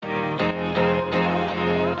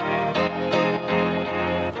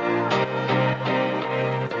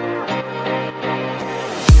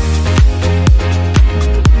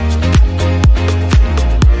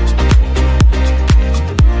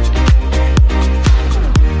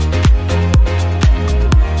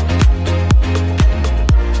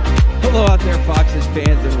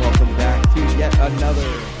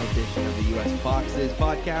West Foxes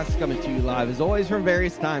podcast, coming to you live as always from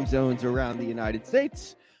various time zones around the United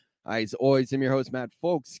States. I, as always, am your host, Matt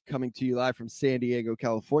Folks, coming to you live from San Diego,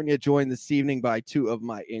 California, joined this evening by two of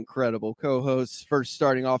my incredible co-hosts. First,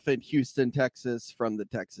 starting off in Houston, Texas, from the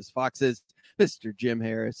Texas Foxes, Mr. Jim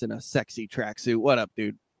Harris in a sexy tracksuit. What up,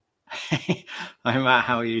 dude? Hey, hi, Matt.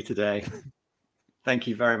 How are you today? Thank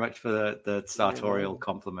you very much for the sartorial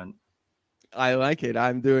compliment. I like it.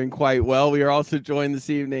 I'm doing quite well. We are also joined this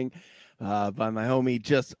evening by my homie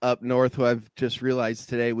just up north, who I've just realized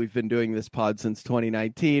today we've been doing this pod since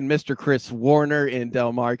 2019, Mr. Chris Warner in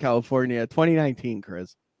Del Mar, California. 2019,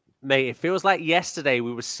 Chris. Mate, it feels like yesterday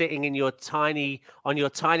we were sitting in your tiny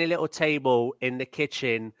little table in the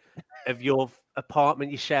kitchen of your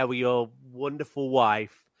apartment you share with your wonderful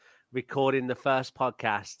wife, recording the first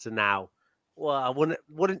podcast to now. Well, I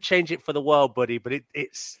wouldn't change it for the world, buddy, but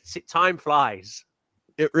it's time flies.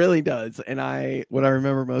 It really does. And what I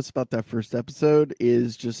remember most about that first episode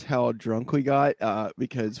is just how drunk we got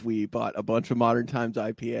because we bought a bunch of Modern Times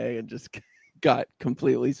IPA and just got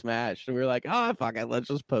completely smashed. And we were like, oh, fuck it, let's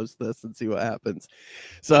just post this and see what happens.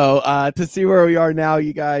 So to see where we are now,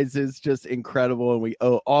 you guys, is just incredible. And we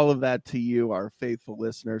owe all of that to you, our faithful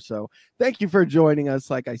listeners. So thank you for joining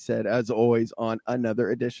us, like I said, as always, on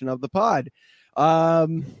another edition of the pod.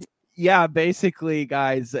 Yeah, basically,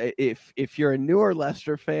 guys, if you're a newer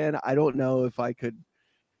Leicester fan, I don't know if I could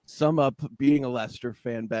sum up being a Leicester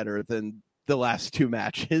fan better than the last two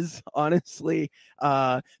matches, honestly.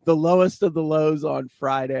 The lowest of the lows on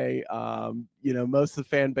Friday, most of the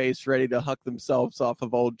fan base ready to huck themselves off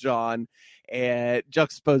of Old John, and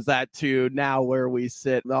juxtapose that to now where we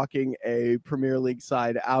sit, knocking a Premier League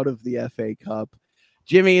side out of the FA Cup.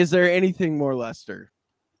 Jimmy, is there anything more Leicester?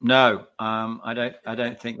 No, I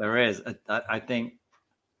don't think there is. I think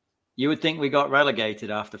you would think we got relegated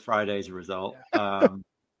after Friday's result. I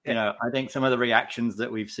think some of the reactions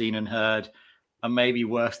that we've seen and heard are maybe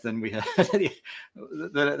worse than we heard at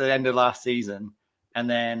the end of last season. And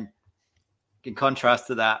then in contrast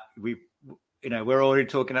to that, we're already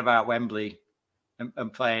talking about Wembley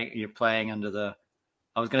and playing under the,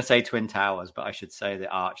 I was going to say Twin Towers, but I should say the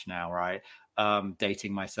Arch now, right?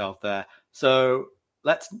 Dating myself there. So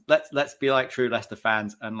let's be like true Leicester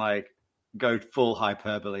fans and like go full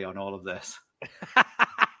hyperbole on all of this.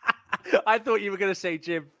 I thought you were going to say,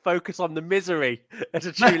 Jim, focus on the misery as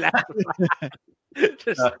a true Leicester fan.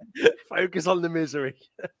 Just focus on the misery.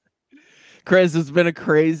 Chris, it's been a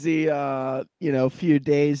crazy, few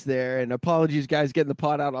days there, and apologies, guys, getting the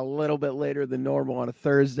pod out a little bit later than normal on a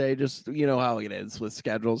Thursday. Just, you know how it is with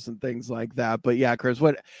schedules and things like that. But yeah, Chris,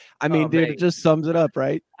 dude, it just sums it up,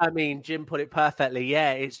 right? I mean, Jim put it perfectly.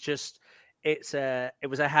 Yeah, it was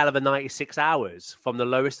a hell of a 96 hours from the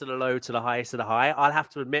lowest of the low to the highest of the high. I'll have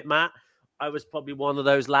to admit, Matt, I was probably one of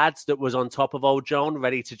those lads that was on top of Old John,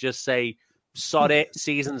 ready to just say, sod it,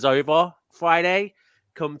 season's over Friday.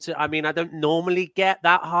 I don't normally get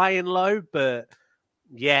that high and low, but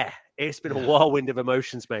yeah, it's been a whirlwind of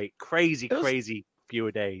emotions, mate. Crazy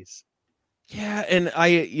fewer days. Yeah, and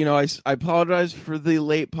I apologize for the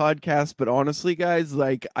late podcast, but honestly, guys,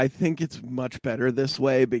 like, I think it's much better this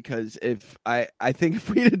way, because I think if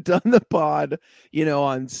we'd have done the pod,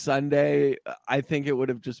 on Sunday, I think it would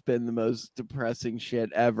have just been the most depressing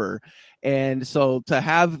shit ever. And so to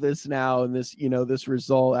have this now and this, this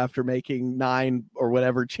result after making 9 or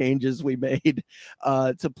whatever changes we made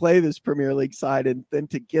to play this Premier League side, and then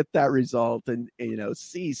to get that result and,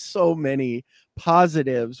 see so many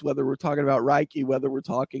positives, whether we're talking about Reiki, whether we're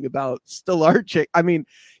talking about Stolarczyk. I mean,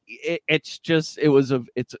 it's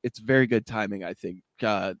very good timing, I think,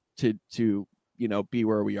 to be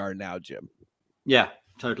where we are now, Jim. Yeah,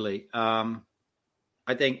 totally. I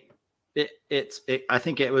think I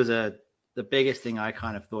think it was the biggest thing I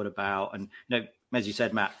kind of thought about, and as you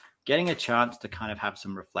said, Matt, getting a chance to kind of have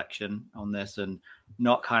some reflection on this and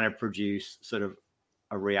not kind of produce sort of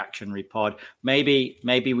a reactionary pod. Maybe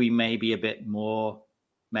we may be a bit more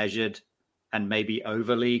measured and maybe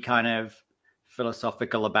overly kind of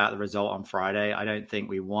philosophical about the result on Friday. I don't think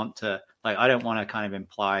we want to, I don't want to kind of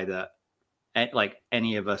imply that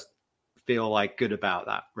any of us feel like good about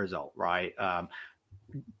that result, right?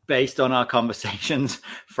 Based on our conversations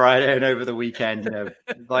Friday and over the weekend,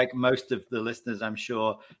 like most of the listeners, I'm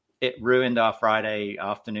sure it ruined our Friday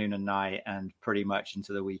afternoon and night and pretty much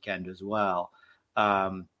into the weekend as well.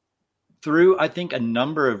 Through, I think, a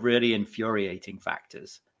number of really infuriating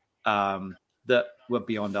factors that were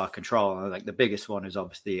beyond our control. Like the biggest one is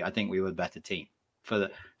obviously, I think we were the better team for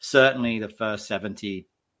certainly the first 70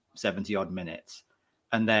 odd minutes.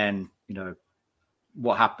 And then,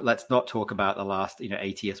 what happened? Let's not talk about the last,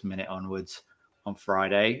 80th minute onwards, on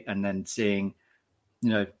Friday, and then seeing,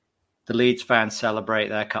 the Leeds fans celebrate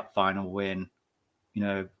their cup final win,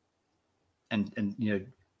 and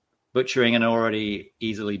butchering an already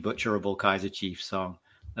easily butcherable Kaiser Chiefs song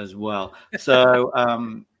as well. So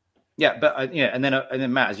and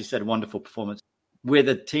then Matt, as you said, wonderful performance with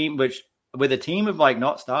a team of like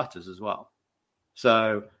not starters as well.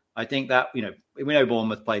 So I think that we know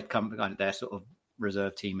Bournemouth played kind of their sort of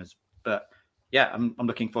reserve team but yeah, I'm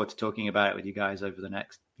looking forward to talking about it with you guys over the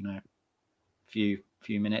next few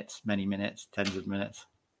minutes, many minutes, tens of minutes,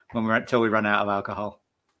 until we run out of alcohol.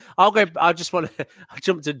 I just want to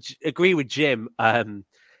jump to agree with Jim.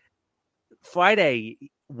 Friday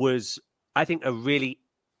was, I think, a really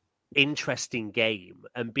interesting game,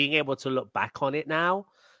 and being able to look back on it now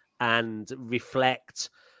and reflect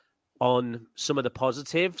on some of the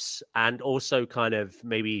positives and also kind of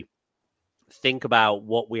maybe think about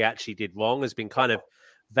what we actually did wrong has been kind of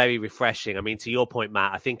very refreshing. I mean, to your point,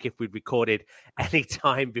 Matt, I think if we'd recorded any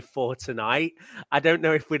time before tonight, I don't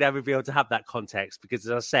know if we'd ever be able to have that context, because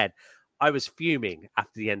as I said, I was fuming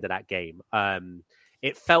after the end of that game.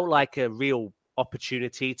 It felt like a real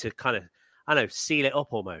opportunity to kind of, I don't know, seal it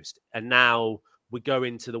up almost. And now we go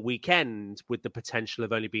into the weekend with the potential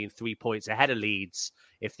of only being 3 points ahead of Leeds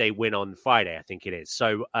if they win on Friday, I think it is.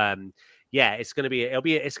 So, yeah, it's going to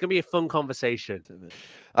be a fun conversation.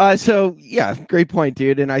 So yeah, great point,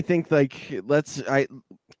 dude. And I think like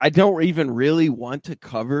I don't even really want to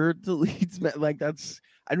cover the Leeds. Like I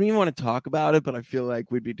don't even want to talk about it, but I feel like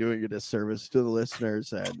we'd be doing a disservice to the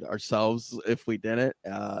listeners and ourselves if we didn't.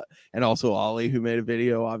 And also Ollie, who made a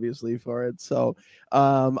video obviously for it. So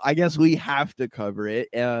I guess we have to cover it.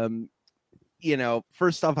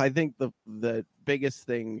 First off, I think the biggest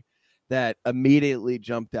thing that immediately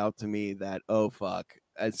jumped out to me that, oh fuck,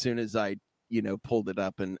 as soon as I pulled it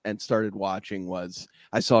up and started watching, was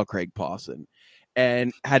I saw Craig Pawson.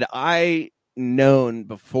 And had I known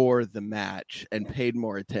before the match and paid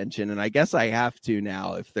more attention, and I guess I have to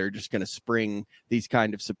now if they're just going to spring these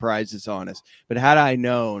kind of surprises on us, but had I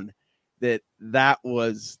known that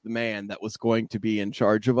was the man that was going to be in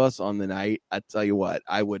charge of us on the night, I tell you what,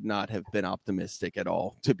 I would not have been optimistic at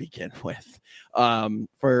all to begin with.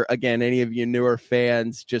 For again, any of you newer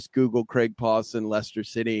fans, just Google Craig Pawson, Leicester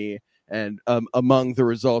City, and among the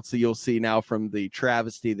results that you'll see now from the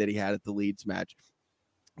travesty that he had at the Leeds match,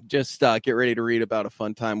 just get ready to read about a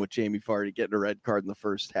fun time with Jamie Vardy getting a red card in the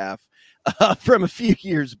first half from a few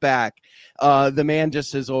years back. The man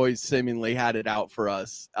just has always seemingly had it out for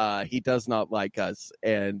us. He does not like us,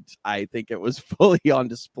 and I think it was fully on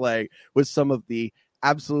display with some of the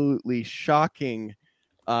absolutely shocking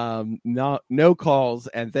no calls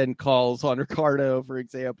and then calls on Ricardo, for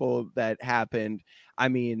example, that happened. I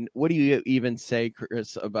mean, what do you even say,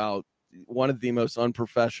 Chris, about one of the most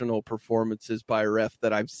unprofessional performances by a ref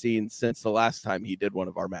that I've seen since the last time he did one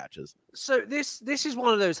of our matches? So this is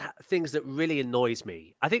one of those things that really annoys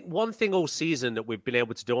me. I think one thing all season that we've been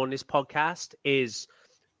able to do on this podcast is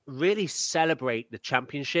really celebrate the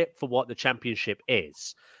championship for what the championship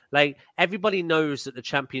is. Like, everybody knows that the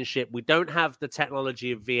championship, we don't have the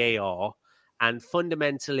technology of VAR, and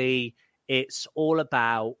fundamentally it's all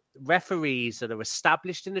about referees that are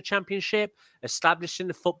established in the championship, established in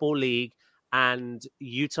the Football League, and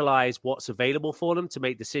utilize what's available for them to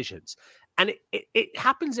make decisions. And it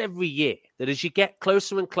happens every year that as you get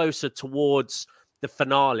closer and closer towards the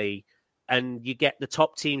finale and you get the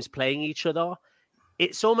top teams playing each other,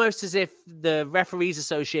 it's almost as if the Referees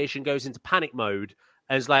Association goes into panic mode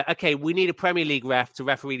and is like, okay, we need a Premier League ref to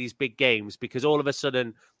referee these big games, because all of a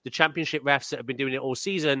sudden the championship refs that have been doing it all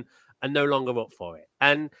season are no longer up for it.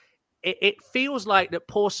 And it feels like that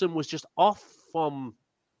Pawson was just off from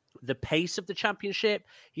the pace of the championship.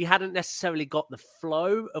 He hadn't necessarily got the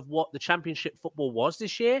flow of what the championship football was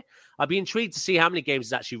this year. I'd be intrigued to see how many games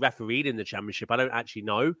he's actually refereed in the championship. I don't actually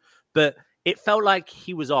know, but it felt like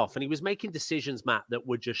he was off, and he was making decisions, Matt, that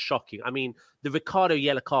were just shocking. I mean, the Ricardo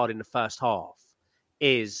yellow card in the first half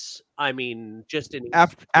is, I mean, just in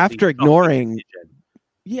after ignoring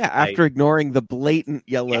after ignoring the blatant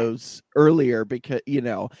yellows earlier, because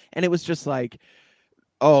and it was just like,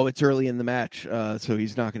 oh, it's early in the match, so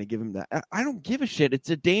he's not going to give him that. I don't give a shit. It's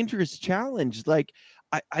a dangerous challenge. Like,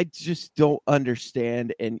 I just don't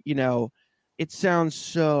understand. And, it sounds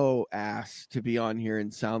so ass to be on here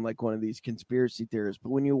and sound like one of these conspiracy theorists.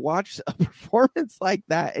 But when you watch a performance like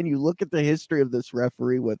that and you look at the history of this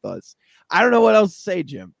referee with us, I don't know what else to say,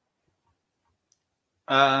 Jim.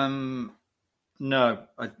 No,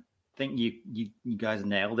 I think you guys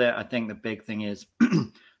nailed it. I think the big thing is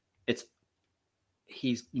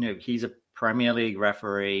he's a Premier League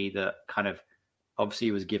referee that kind of obviously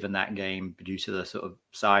he was given that game due to the sort of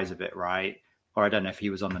size of it, right? Or I don't know if he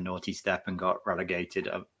was on the naughty step and got relegated.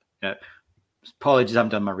 Apologies, I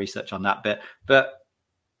haven't done my research on that bit, but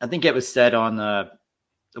I think it was said on the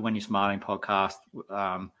When You're Smiling podcast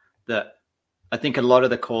that I think a lot of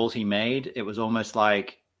the calls he made, it was almost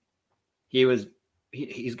like he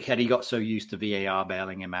got so used to VAR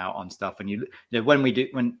bailing him out on stuff. And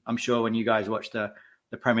when I'm sure when you guys watch the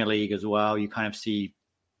Premier League as well, you kind of see,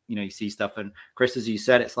 you see stuff. And Chris, as you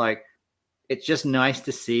said, it's just nice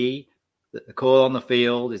to see that the call on the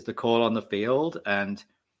field is the call on the field. And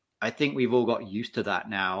I think we've all got used to that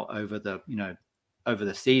now over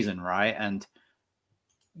the season, right? And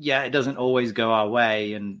yeah, it doesn't always go our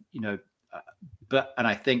way, and and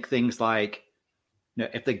I think things like,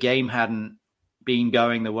 if the game hadn't been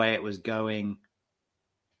going the way it was going,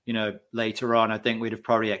 later on, I think we'd have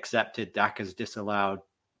probably accepted Daka's disallowed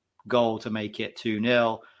goal to make it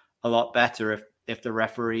 2-0 a lot better if the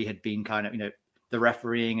referee had been kind of, the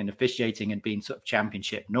refereeing and officiating had been sort of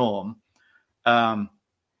championship norm.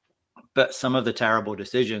 But some of the terrible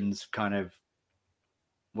decisions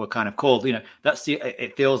were called,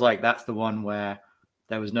 it feels like that's the one where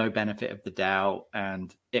there was no benefit of the doubt.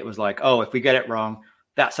 And it was like, oh, if we get it wrong,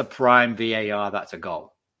 that's a prime VAR, that's a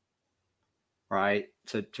goal, right?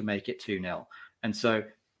 To make it 2-0. And so,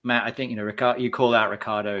 Matt, I think, you call out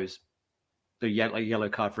the yellow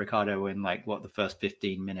card for Ricardo in the first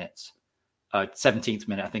 15 minutes, 17th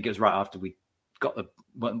minute. I think it was right after we got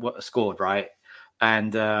what scored, right?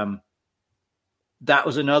 And that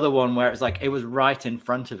was another one where it's it was right in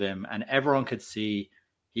front of him and everyone could see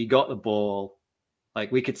he got the ball.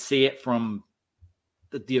 We could see it from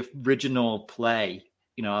the original play.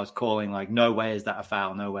 I was calling no way is that a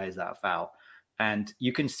foul? No way is that a foul? And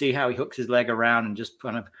you can see how he hooks his leg around and just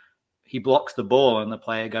he blocks the ball and the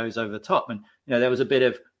player goes over the top. And, there was a bit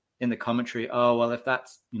of in the commentary, oh, well, if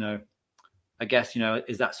that's, I guess,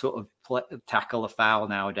 is that sort of tackle a foul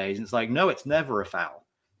nowadays? And it's no, it's never a foul.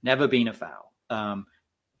 Never been a foul.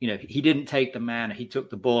 He didn't take the man. He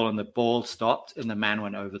took the ball and the ball stopped and the man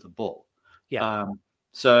went over the ball. Yeah.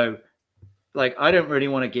 So I don't really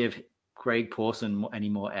want to give Craig Pawson any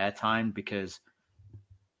more airtime because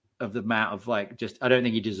of the amount of I don't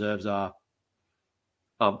think he deserves our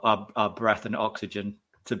breath and oxygen,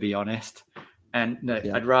 to be honest. And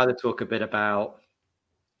yeah. I'd rather talk a bit about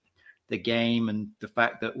the game and the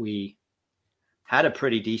fact that we had a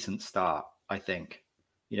pretty decent start, I think.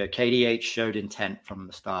 KDH showed intent from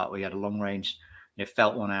the start. We had a long range,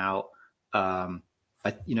 felt one out. I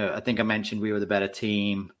think I mentioned we were the better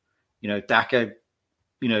team. Daka,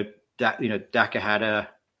 Daka had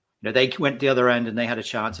they went the other end and they had a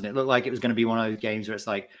chance, and it looked like it was going to be one of those games where it's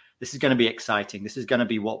this is going to be exciting. This is going to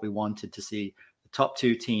be what we wanted to see. The top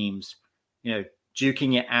two teams,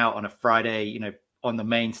 duking it out on a Friday, on the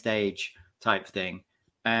main stage type thing.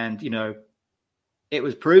 And, it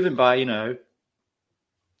was proven by,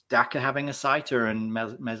 Daka having a sighter and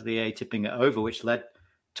Meslier tipping it over, which led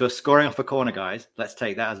to a scoring off a corner, guys. Let's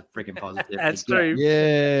take that as a freaking positive. That's true.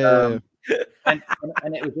 Yeah. And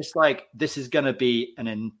it was just this is going to be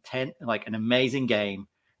an amazing game.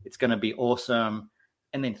 It's going to be awesome.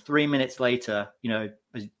 And then 3 minutes later, I'm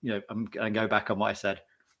going to go back on what I said.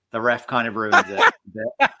 The ref kind of ruins it a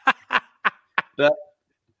bit. But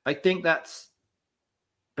I think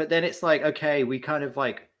but then it's okay, we kind of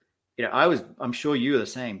I'm sure you were the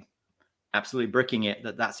same, absolutely bricking it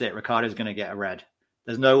that's it. Ricardo's going to get a red.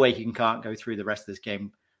 There's no way he can't go through the rest of this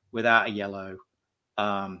game without a yellow.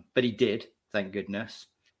 But he did, thank goodness.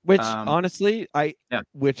 Which honestly, I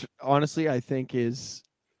think is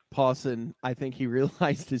Pawson. I think he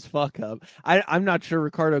realized his fuck up. I'm not sure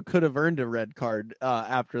Ricardo could have earned a red card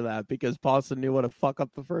after that because Pawson knew what a fuck up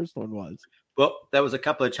the first one was. Well, there was a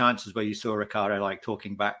couple of chances where you saw Ricardo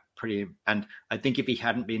talking back and I think if he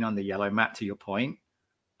hadn't been on the yellow mat, to your point,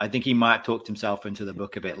 I think he might have talked himself into the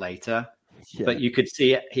book a bit later. Yeah. But you could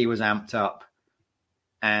see it, he was amped up.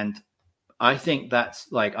 And I think that's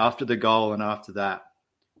after the goal and after that,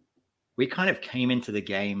 we kind of came into the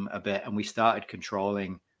game a bit and we started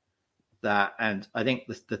controlling that. And I think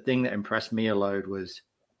the thing that impressed me a load was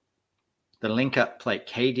the link up play,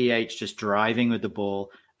 KDH just driving with the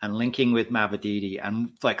ball and linking with Mavididi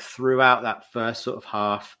and throughout that first sort of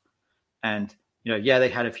half. And, they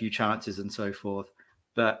had a few chances and so forth,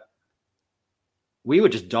 but we were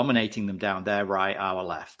just dominating them down their right, our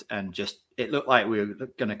left. And it looked like we were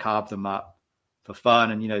going to carve them up for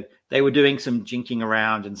fun. And, they were doing some jinking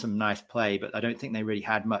around and some nice play, but I don't think they really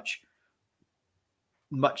had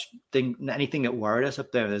anything that worried us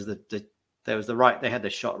up there. They had the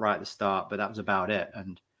shot right at the start, but that was about it.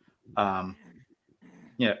 And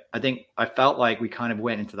I think I felt like we kind of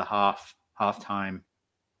went into the halftime.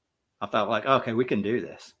 I felt like, okay, we can do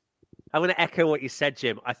this. I'm going to echo what you said,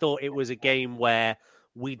 Jim. I thought it was a game where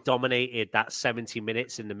we dominated that 70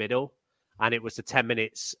 minutes in the middle, and it was the 10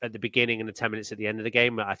 minutes at the beginning and the 10 minutes at the end of the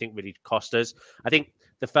game that I think really cost us. I think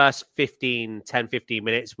the first 15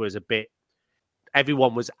 minutes was a bit,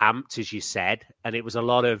 everyone was amped, as you said, and it was a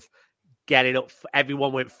lot of getting up.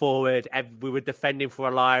 Everyone went forward. We were defending for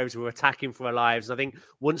our lives. We were attacking for our lives. I think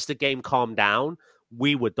once the game calmed down,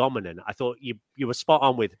 we were dominant. I thought you were spot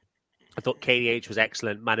on with, I thought KDH was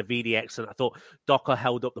excellent, Manavidi excellent. I thought Docker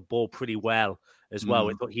held up the ball pretty well as well.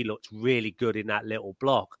 I thought he looked really good in that little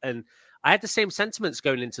block. And I had the same sentiments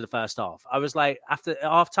going into the first half. I was like, after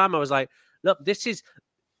halftime, I was like, look,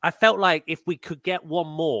 I felt like if we could get one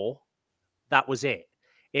more, that was it.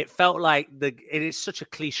 It felt like it is such a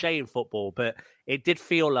cliche in football, but it did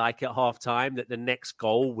feel like at halftime that the next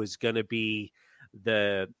goal was going to be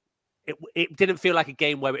it didn't feel like a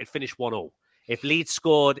game where it had finished 1-1. If Leeds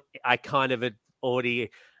scored, I kind of had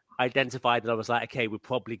already identified that I was like, okay, we're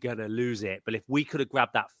probably going to lose it. But if we could have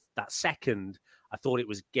grabbed that second, I thought it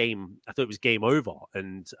was game over.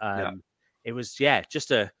 And it was,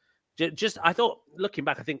 I thought, looking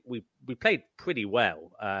back, I think we played pretty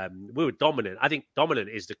well. We were dominant. I think dominant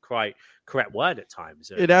is the correct word at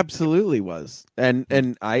times. It absolutely was. And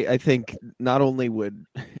I think not only would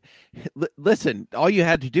listen, all you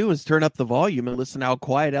had to do was turn up the volume and listen how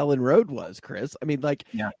quiet Ellen Road was, Chris. I mean,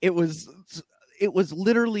 it was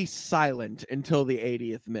literally silent until the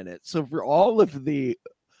 80th minute. So for all of the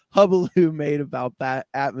hubbub made about that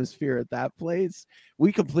atmosphere at that place,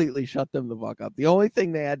 we completely shut them the fuck up. The only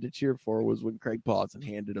thing they had to cheer for was when Craig Pawson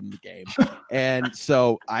handed them the game. And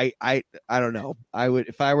so I don't know. I would,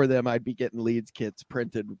 if I were them, I'd be getting Leeds kits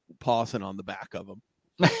printed Pawson on the back of them.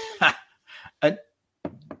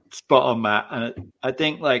 Spot on, Matt. And I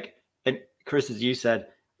think, like, and Chris, as you said,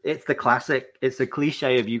 it's the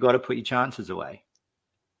cliche of you got to put your chances away.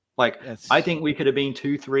 Like, I think we could have been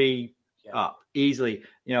 2-3 up easily.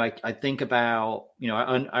 I think about,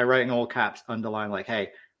 I write in all caps, underline, like, hey,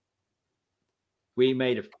 we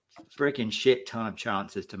made a freaking shit ton of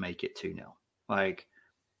chances to make it 2-0. Like,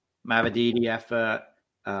 Mavididi effort,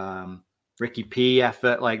 Ricky P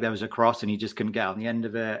effort, like there was a cross and he just couldn't get on the end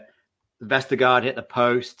of it. Vestergaard hit the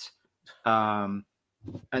post. And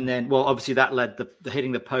then, well, obviously that led the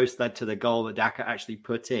hitting the post led to the goal that Daka actually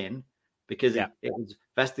put in, because it was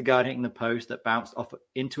Vestergaard hitting the post that bounced off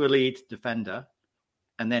into a Leeds defender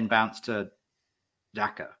and then bounced to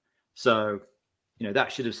Daka. So,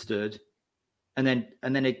 that should have stood. And then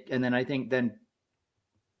I think then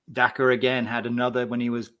Daka again had another when he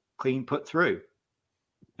was clean put through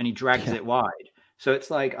and he drags it wide. So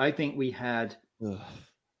it's like, I think we had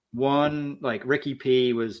one, like Ricky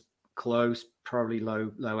P was close, probably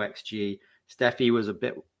low XG. Steffi was a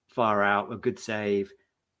bit far out, a good save.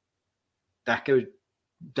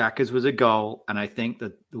 Daka's was a goal, and I think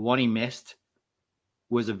that the one he missed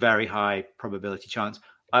was a very high probability chance.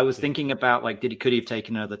 I was thinking about, like, could he have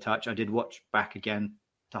taken another touch? I did watch back again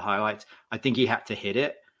to highlights. I think he had to hit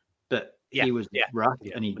it, but he was rough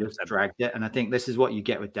and he just dragged it. And I think this is what you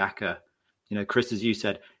get with Daka. Chris, as you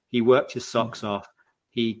said, he worked his socks off.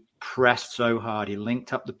 He pressed so hard. He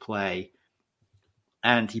linked up the play,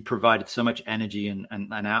 and he provided so much energy and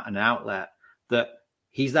an outlet that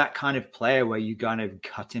he's that kind of player where you kind of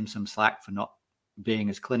cut him some slack for not being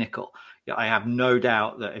as clinical. I have no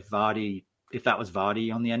doubt that if that was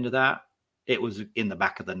Vardy on the end of that, it was in the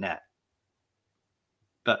back of the net.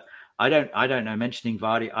 But I don't know. Mentioning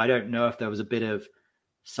Vardy, I don't know if there was a bit of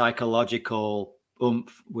psychological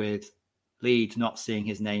oomph with Leeds not seeing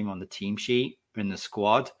his name on the team sheet in the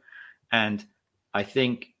squad. And I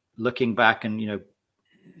think looking back and,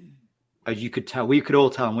 as you could tell, we could all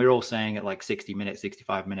tell, and we were all saying at like 60 minutes,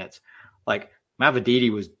 65 minutes, like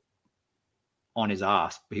Mavididi was on his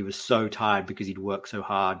ass. He was so tired because he'd worked so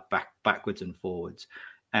hard backwards and forwards.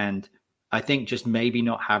 And I think just maybe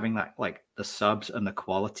not having that, like the subs and the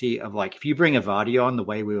quality of, like, if you bring a Vardy on the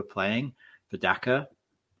way we were playing for Daka,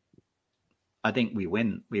 I think we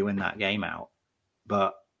win that game out.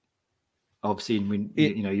 But obviously,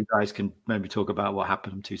 you guys can maybe talk about what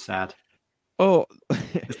happened. I'm too sad. Oh,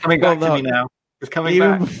 it's coming back to me now. It's coming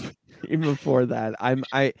back. Even before that,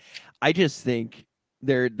 I just think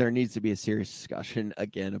there needs to be a serious discussion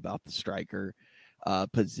again about the striker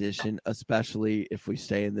position, especially if we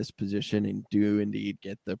stay in this position and do indeed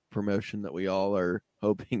get the promotion that we all are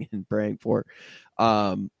hoping and praying for.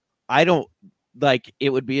 I don't like,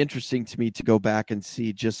 it would be interesting to me to go back and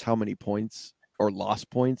see just how many points or lost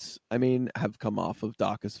points, have come off of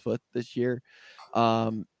Daka's foot this year.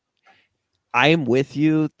 I am with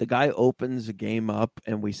you. The guy opens a game up,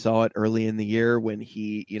 and we saw it early in the year when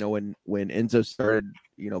he, when Enzo started,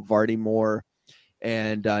 Vardy more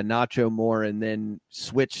and Nacho more, and then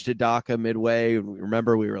switched to Daka midway.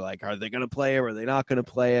 Remember, we were like, are they going to play him? Are they not going to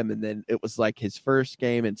play him? And then it was like his first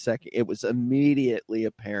game and second, it was immediately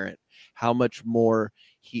apparent how much more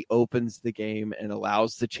he opens the game and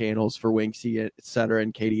allows the channels for Winksy, et cetera,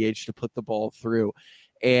 and KDH to put the ball through.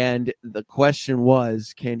 And the question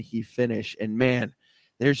was, can he finish? And man,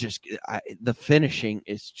 there's just the finishing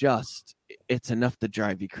is just, it's enough to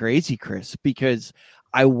drive you crazy, Chris, because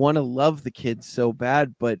I want to love the kid so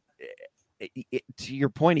bad, but to your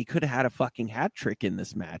point, he could have had a fucking hat trick in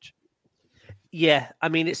this match. Yeah, I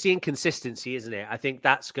mean, it's the inconsistency, isn't it? I think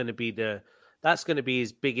that's going to be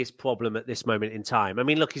his biggest problem at this moment in time. I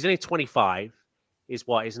mean, look, he's only 25.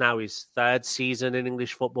 Is now his third season in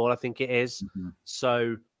English football, I think it is. Mm-hmm.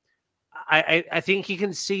 So I think you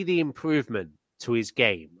can see the improvement to his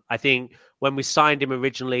game. I think when we signed him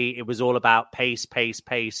originally, it was all about pace.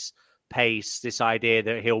 This idea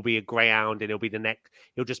that he'll be a greyhound and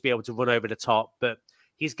he'll just be able to run over the top. But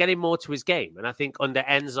he's getting more to his game. And I think under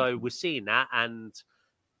Enzo, we're seeing that. And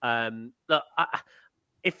look,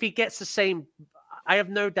 if he gets the same, I have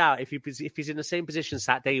no doubt if he's in the same position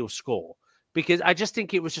Saturday, he'll score. Because I just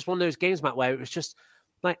think it was just one of those games, Matt, where it was just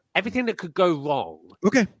like everything that could go wrong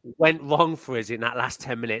went wrong for us in that last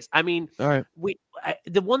 10 minutes. I mean, all right.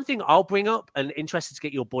 The one thing I'll bring up, and interested to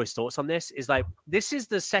get your boys' thoughts on this, is like this is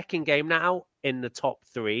the second game now in the top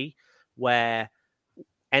three where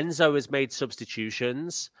Enzo has made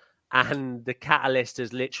substitutions, and the catalyst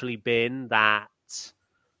has literally been that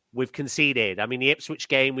we've conceded. I mean, the Ipswich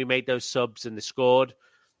game, we made those subs and they scored.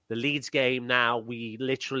 The Leeds game now, we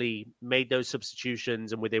literally made those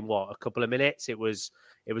substitutions, and within a couple of minutes, it was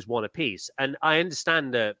one apiece. And I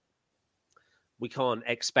understand that we can't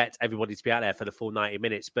expect everybody to be out there for the full 90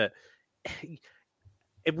 minutes, but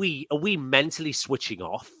are we mentally switching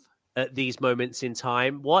off at these moments in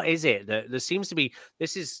time? What is it that there seems to be? I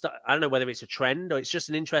don't know whether it's a trend or it's just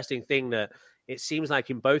an interesting thing that it seems like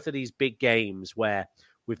in both of these big games where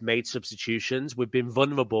we've made substitutions, we've been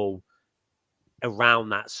vulnerable around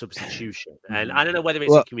that substitution. And I don't know whether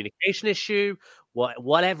it's a communication issue,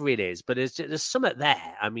 whatever it is, but there's something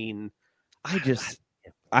there. I mean,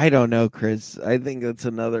 I don't know, Chris. I think that's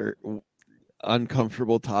another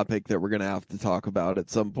uncomfortable topic that we're going to have to talk about at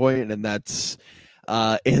some point, and that's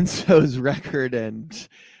Enzo's record and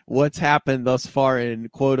what's happened thus far in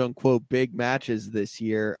quote-unquote big matches this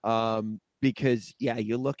year. Because,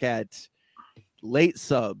 you look at late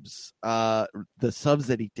subs, the subs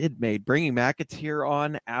that he did made, bringing McAteer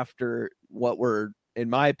on after what were, in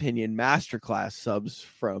my opinion, masterclass subs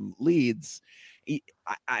from Leeds.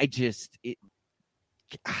 I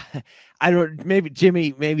don't, maybe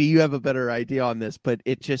Jimmy, maybe you have a better idea on this, but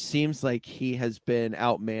it just seems like he has been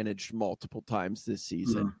outmanaged multiple times this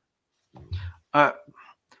season. I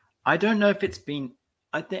don't know if it's been,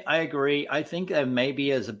 I agree. I think there maybe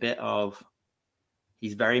is a bit of,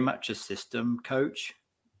 he's very much a system coach.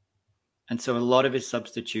 And so a lot of his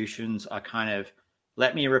substitutions are kind of,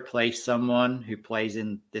 let me replace someone who plays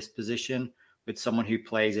in this position with someone who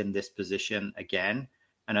plays in this position again.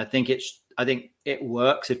 And I think it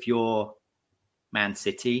works if you're Man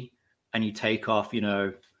City and you take off,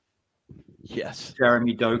 Jeremy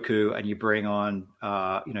Doku and you bring on,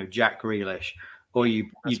 Jack Grealish, or you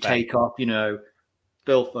take off,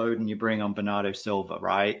 Phil Foden, you bring on Bernardo Silva,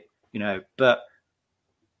 right? But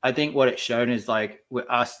I think what it's shown is like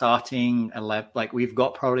our starting 11, like we've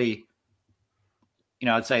got probably,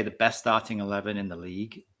 I'd say the best starting 11 in the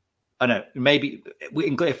league. I know maybe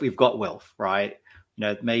if we've got Wilf, right?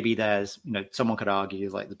 Maybe there's, someone could argue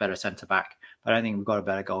like the better centre back, but I don't think we've got a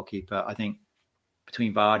better goalkeeper. I think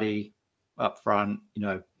between Vardy up front,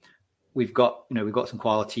 we've got some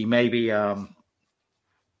quality. Maybe I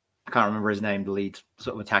can't remember his name, the lead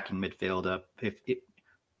sort of attacking midfielder.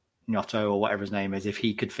 Gnotto or whatever his name is, if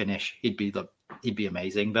he could finish, he'd be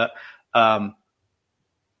amazing. But I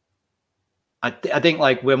think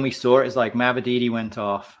like when we saw it, it's like Mavadidi went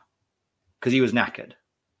off because he was knackered,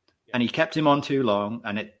 and he kept him on too long,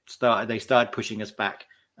 and they started pushing us back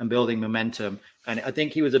and building momentum. And I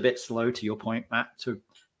think he was a bit slow, to your point, Matt. To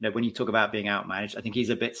when you talk about being outmanaged, I think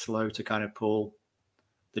he's a bit slow to kind of pull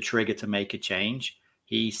the trigger to make a change.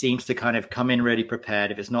 He seems to kind of come in really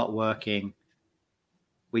prepared. If it's not working,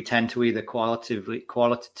 we tend to either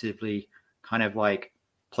qualitatively kind of like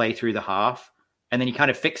play through the half, and then he kind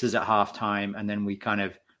of fixes at halftime, and then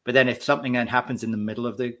but then if something then happens in the middle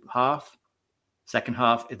of the second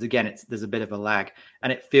half, there's a bit of a lag,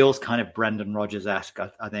 and it feels kind of Brendan Rodgers-esque,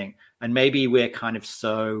 I think. And maybe we're kind of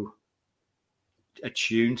so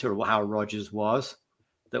attuned to how Rodgers was,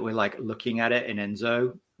 that we're like looking at it in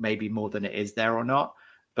Enzo maybe more than it is there or not.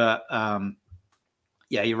 But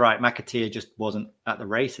yeah, you're right. McAteer just wasn't at the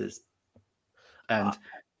races. And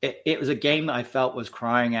it was a game that I felt was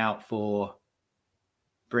crying out for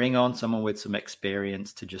bring on someone with some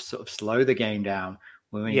experience to just sort of slow the game down.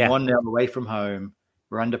 We're 1-0 away from home.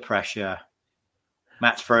 We're under pressure.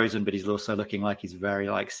 Matt's frozen, but he's also looking like he's very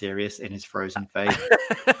like serious in his frozen face.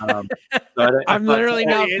 I'm literally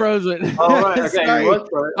not frozen. Oh, right. Okay.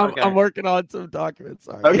 Okay. I'm working on some documents.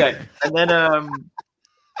 Sorry. Okay. And then,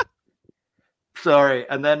 sorry.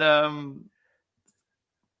 And then,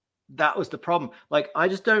 that was the problem. Like, I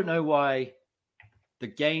just don't know why the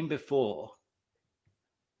game before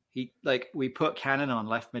we put Cannon on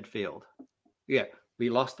left midfield. Yeah. We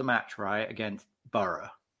lost the match, right, against Borough.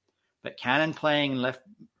 But Cannon playing left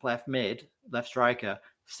mid, left striker,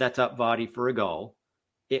 set up Vardy for a goal.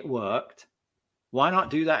 It worked. Why not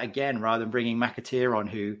do that again rather than bringing McAteer on,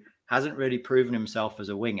 who hasn't really proven himself as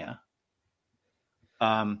a winger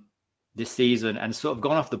this season and sort of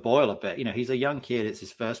gone off the boil a bit? You know, he's a young kid. It's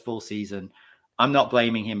his first full season. I'm not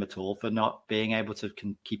blaming him at all for not being able to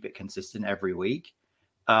keep it consistent every week.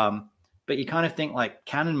 But you kind of think like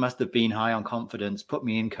Cannon must have been high on confidence, put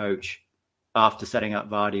me in, coach, after setting up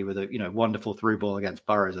Vardy with a wonderful through ball against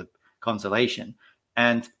Borough as a consolation,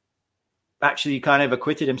 and actually kind of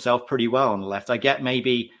acquitted himself pretty well on the left. I get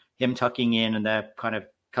maybe him tucking in and they're kind of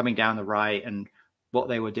coming down the right, and what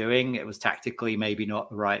they were doing, it was tactically maybe not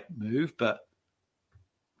the right move, but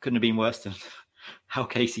couldn't have been worse than how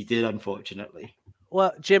Casey did, unfortunately.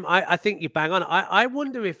 Well, Jim, I think you bang on. I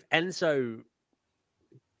wonder if Enzo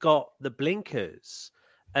got the blinkers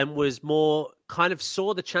and was more kind of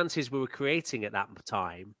saw the chances we were creating at that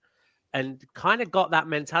time and kind of got that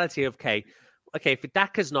mentality of, okay, if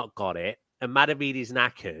Daka's not got it and Madavidi's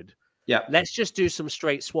knackered, let's just do some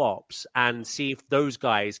straight swaps and see if those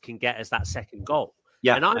guys can get us that second goal.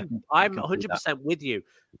 Yeah, and I'm 100% with you.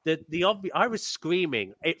 I was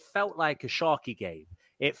screaming. It felt like a Sharky game.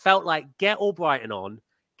 It felt like get Albrighton on,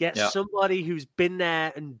 get somebody who's been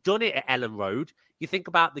there and done it at Ellen Road. You think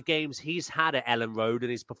about the games he's had at Ellen Road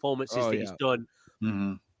and his performances he's done.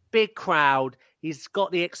 Mm-hmm. Big crowd. He's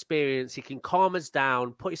got the experience. He can calm us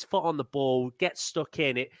down, put his foot on the ball, get stuck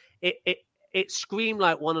in. It screamed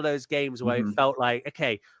like one of those games where it felt like,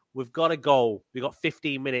 okay, we've got a goal. We've got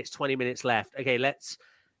 15 minutes, 20 minutes left. Okay, let's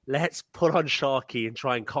put on Sharky and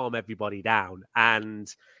try and calm everybody down. And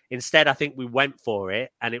instead, I think we went for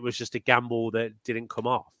it, and it was just a gamble that didn't come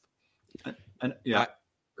off.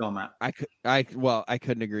 Go on, Matt. I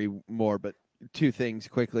couldn't agree more, but two things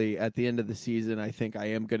quickly. At the end of the season, I think I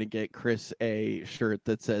am going to get Chris a shirt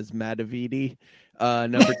that says Madavidi,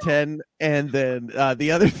 number 10. And then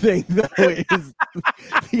the other thing, though, is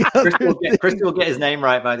Chris will get his name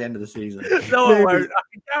right by the end of the season. No, I won't. I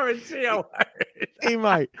can guarantee I won't. He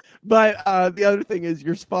might. But the other thing is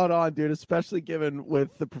you're spot on, dude, especially given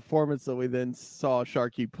with the performance that we then saw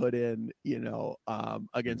Sharky put in,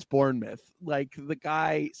 against Bournemouth. Like, the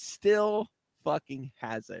guy still fucking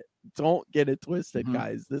has it. Don't get it twisted,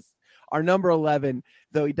 guys. Our number 11,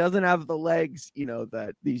 though he doesn't have the legs,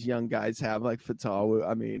 that these young guys have, like Fatal.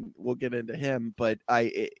 I mean, we'll get into him, but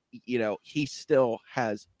he still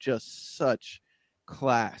has just such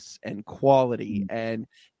class and quality, and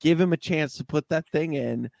give him a chance to put that thing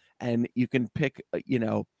in, and you can pick, a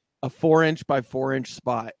 4-inch by 4-inch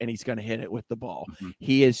spot, and he's going to hit it with the ball.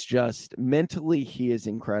 He is just mentally, he is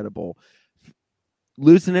incredible.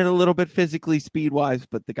 Losing it a little bit physically, speed-wise,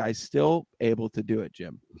 but the guy's still able to do it,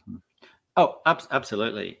 Jim. Oh,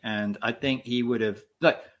 absolutely. And I think he would have,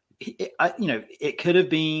 it could have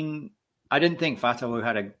been, I didn't think Fatawu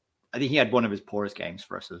I think he had one of his poorest games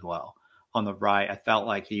for us as well. On the right, I felt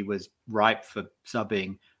like he was ripe for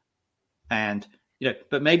subbing. And,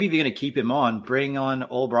 but maybe if you're going to keep him on, bring on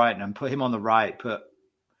Albrighton and put him on the right, put,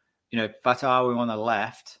 Fatawu on the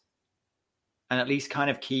left, and at least kind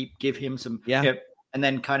of give him some, and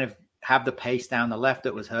then kind of have the pace down the left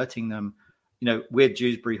that was hurting them, with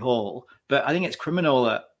Dewsbury Hall. But I think it's criminal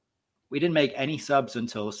that we didn't make any subs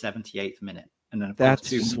until the 78th minute. And then, of course,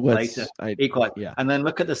 2 minutes later, equalized. Yeah. And then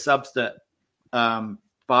look at the subs that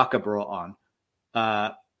Barker brought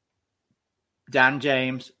on. Dan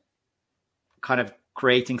James kind of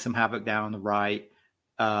creating some havoc down on the right.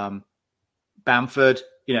 Bamford,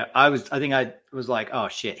 I was like, oh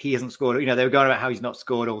shit, he hasn't scored. They were going about how he's not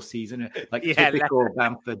scored all season. Like typical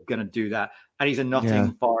Bamford going to do that. And he's a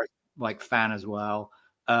Nottingham Forest fan as well.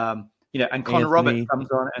 And Connor Roberts comes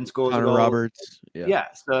on and scores a goal. Roberts. Yeah.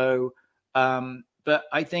 So, but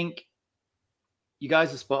I think you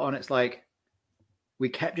guys are spot on. It's like, we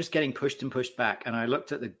kept just getting pushed and pushed back. And I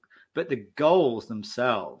looked at the goals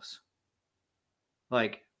themselves,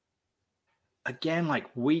 like, again, like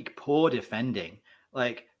weak, poor defending.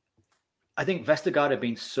 Like, I think Vestergaard had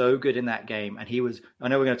been so good in that game, and I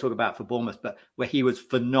know we're going to talk about for Bournemouth, but where he was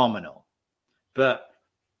phenomenal, but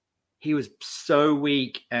he was so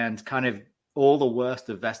weak and kind of all the worst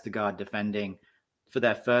of Vestergaard defending for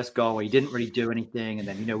their first goal, where he didn't really do anything. And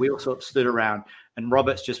then, we all sort of stood around, and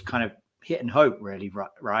Roberts just kind of hit and hope, really,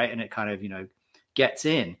 right? And it kind of, gets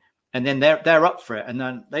in, and then they're up for it. And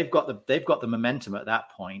then they've got the momentum at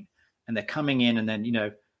that point, and they're coming in. And then,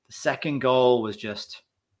 the second goal was just,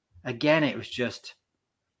 again, it was just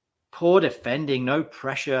poor defending, no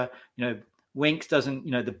pressure. Winks doesn't,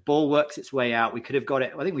 the ball works its way out. We could have got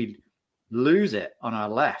it. I think we lose it on our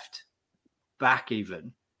left back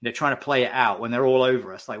even. They're trying to play it out when they're all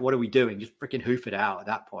over us. Like, what are we doing? Just freaking hoof it out at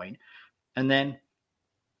that point. And then,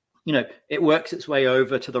 it works its way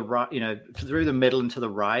over to the right, through the middle and to the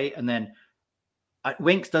right. And then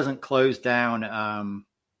Winks doesn't close down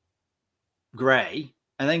Gray.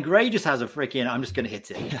 And then Gray just has a freaking, I'm just going to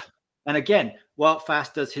hit it. Yeah. And again, Wout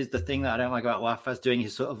Fast does the thing that I don't like about Wout Fast doing.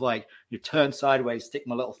 He's sort of like, you turn sideways, stick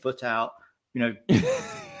my little foot out,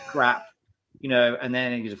 crap, and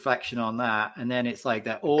then a deflection on that. And then it's like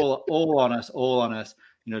they're all on us,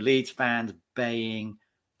 Leeds fans baying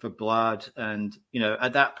for blood. And,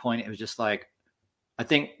 at that point, it was just like, I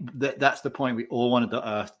think that's the point we all wanted the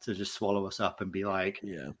earth to just swallow us up and be like,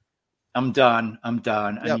 yeah, I'm done.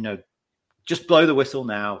 And, just blow the whistle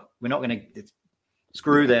now. We're not going to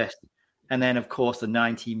screw this. And then, of course, the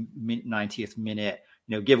 90th minute,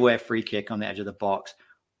 give away a free kick on the edge of the box.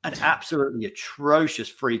 An absolutely atrocious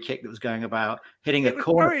free kick that was going about hitting the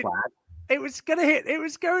corner flag. It was going to hit. It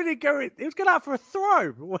was going out for a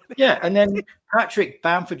throw. Yeah. And then Patrick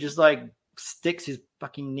Bamford just like sticks his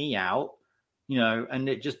fucking knee out, and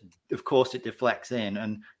it just, of course, it deflects in.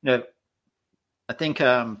 And, I think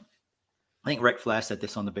Ric Flair said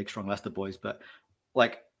this on the Big Strong Leicester Boys, but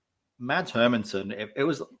like Mads Hermansen, it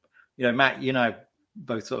was, Matt,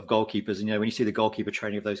 both sort of goalkeepers, and when you see the goalkeeper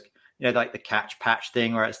training of those, like the catch patch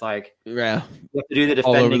thing where it's like, yeah, you have to do the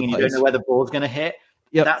defending and you don't know where the ball's going to hit.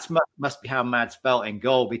 Yep. That's must be how Mads felt in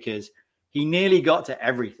goal, because he nearly got to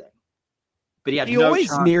everything, but he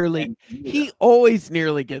always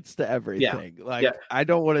nearly gets to everything. Yeah. I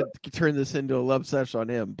don't want to turn this into a love session on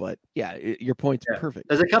him, but yeah, your point's perfect.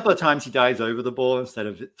 There's a couple of times he dives over the ball instead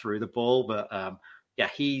of through the ball, but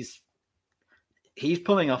he's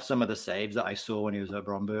pulling off some of the saves that I saw when he was at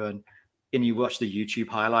Bromby, and you watch the YouTube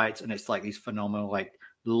highlights, and it's like these phenomenal, like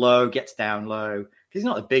low, gets down low. He's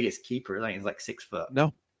not the biggest keeper. I think he's like 6 foot.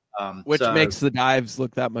 No. Which makes the dives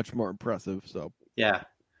look that much more impressive. So yeah.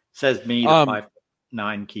 Says me, the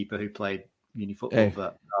 5'9" keeper who played uni football,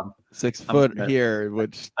 but 6 foot here,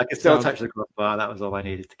 which I can still touch the crossbar. That was all I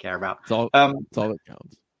needed to care about. It's all that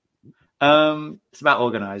counts. It's about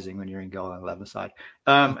organizing when you're in goal on the left side,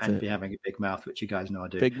 and be having a big mouth, which you guys know I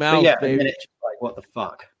do. Big mouth, but and then it's just like, what the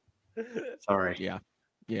fuck? Sorry. Yeah.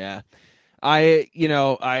 I don't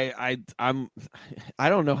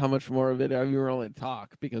know how much more of it we were only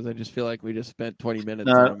talk, because I just feel like we just spent 20 minutes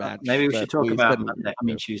on a match. Maybe we should talk about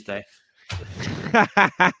Tuesday.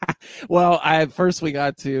 Well, we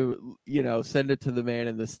got to send it to the man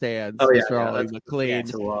in the stands, Charlie McLean,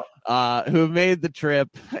 who made the trip,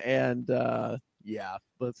 and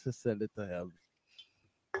let's just send it to him.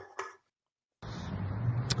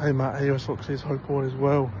 Hey Matt, he always looks his hope all as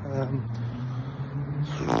well.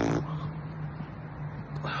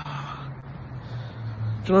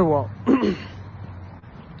 Do you know what?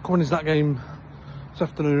 Coming into that game this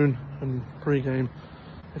afternoon and pre-game,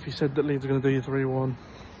 if you said that Leeds are going to do you 3-1,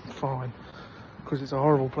 fine, because it's a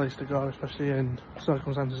horrible place to go, especially in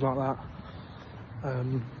circumstances like that.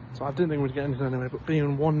 So I didn't think we'd get anything anyway, but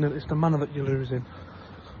being 1-0, it's the manner that you're losing.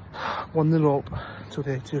 1-0 up till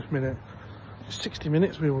the 80th minute. 60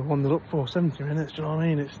 minutes we were 1-0 up for, 70 minutes, do you know what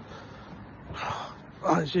I mean?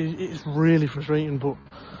 It's really frustrating, but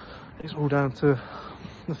it's all down to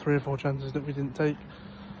the 3 or 4 chances that we didn't take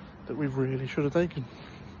that we really should have taken.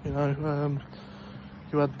 You had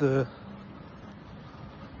the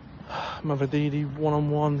Mavadidi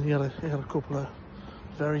one-on-one. He had a couple of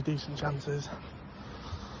very decent chances.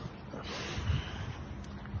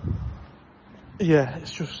 Yeah,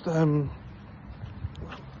 it's just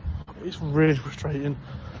it's really frustrating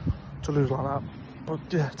to lose like that. But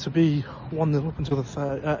yeah, to be 1-0 up until the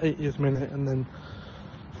 80th minute and then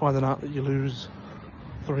finding out that you lose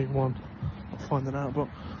 3-1, not finding out, but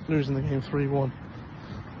losing the game 3-1,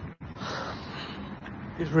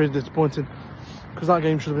 it's really disappointing, because that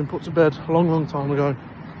game should have been put to bed a long time ago.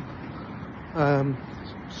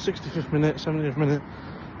 65th minute, 70th minute,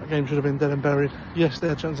 that game should have been dead and buried. Yes, they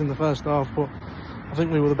had a chance in the first half, but I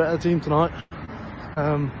think we were the better team tonight.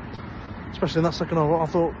 Especially in that second half. I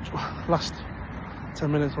thought last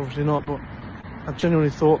 10 minutes, obviously not, but I genuinely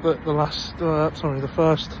thought that the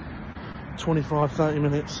first 25-30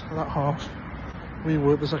 minutes of that half,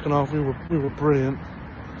 the second half, we were brilliant,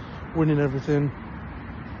 winning everything.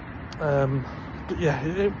 But yeah,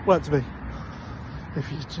 it worked to be.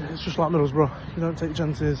 It's just like Middlesbrough, you don't take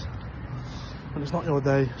chances, and it's not your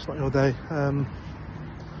day.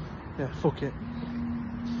 Yeah, fuck it.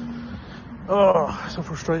 Oh, it's a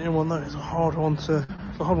frustrating one though. It's a hard one to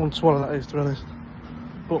swallow, that is, to be honest.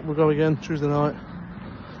 But we'll go again Tuesday night.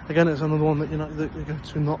 Again, it's another one that you go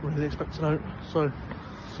to not really expect to know. So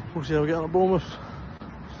we'll see how we get on at Bournemouth.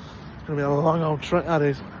 It's going to be a long old trek, that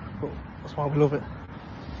is, but that's why we love it.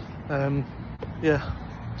 Yeah,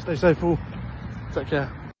 stay safe all. Take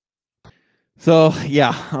care. So,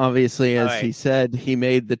 yeah, obviously, as he said, he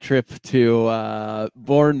made the trip to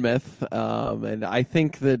Bournemouth. And I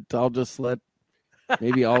think that I'll just let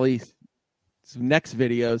maybe Ollie's next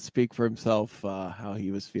video speak for himself, how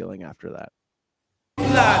he was feeling after that.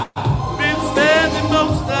 Been spending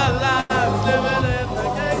most of our lives living in the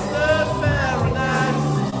gangster's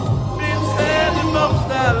paradise. Been spending most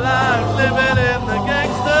of our lives living in the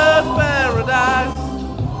gangster's paradise.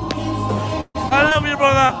 I love you,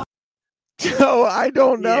 brother. So I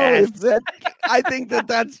don't know if that. I think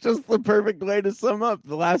that's just the perfect way to sum up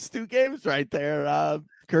the last two games right there,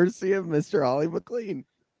 courtesy of Mr. Ollie McLean.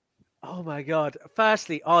 Oh my God.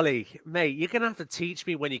 Firstly, Ollie, mate, you're going to have to teach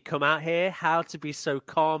me when you come out here how to be so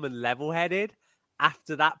calm and level-headed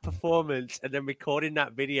after that performance and then recording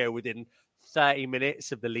that video within 30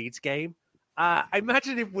 minutes of the Leeds game. I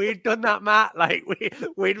imagine if we'd done that, Matt, like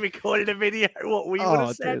we'd recorded a video, what we would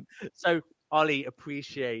have said. Dude. So, Ollie,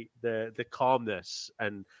 appreciate the calmness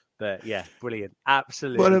and yeah, brilliant.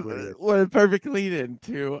 Absolutely brilliant. What a perfect lead in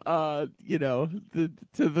to the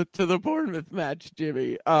Bournemouth match,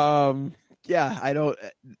 Jimmy. Yeah, I don't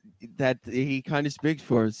that he kind of speaks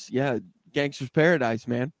for us. Yeah, gangster's paradise,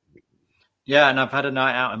 man. Yeah, and I've had a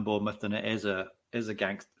night out in Bournemouth, and it is a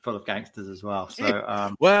full of gangsters as well.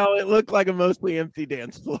 So, well, it looked like a mostly empty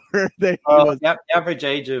dance floor. The average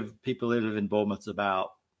age of people who live in Bournemouth is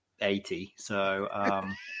about 80. So,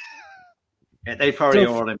 they probably are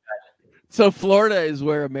all in bed. So Florida is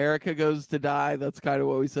where America goes to die. That's kind of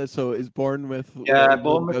what we said. So is Bournemouth? Yeah,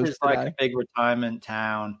 Bournemouth is like a big retirement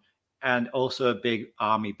town and also a big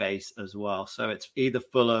army base as well. So it's either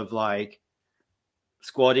full of like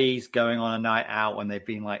squaddies going on a night out when they've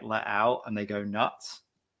been like let out and they go nuts,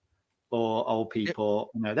 or old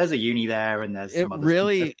people. There's a uni there, and there's some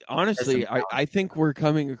really, honestly, I think we're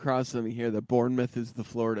coming across something here that Bournemouth is the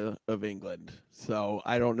Florida of England. So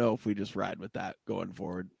I don't know if we just ride with that going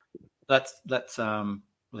forward. Let's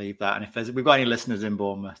leave that. And if we've got any listeners in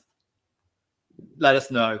Bournemouth, let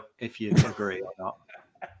us know if you agree or not.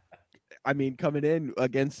 I mean, coming in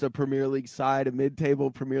against a Premier League side, a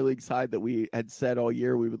mid-table Premier League side that we had said all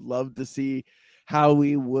year, we would love to see how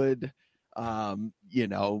we would,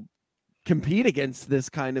 compete against this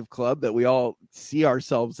kind of club that we all see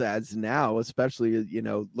ourselves as now, especially,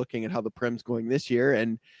 looking at how the Prem's going this year.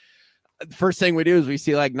 And the first thing we do is we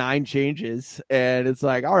see like 9 changes, and it's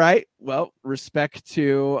like, all right, well, respect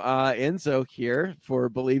to Enzo here for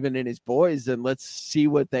believing in his boys, and let's see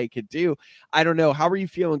what they could do. I don't know. How were you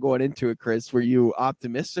feeling going into it, Chris? Were you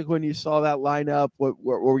optimistic when you saw that lineup? What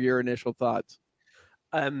were your initial thoughts?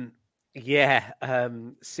 Seeing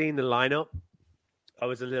the lineup, I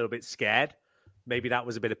was a little bit scared. Maybe that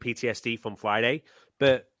was a bit of PTSD from Friday,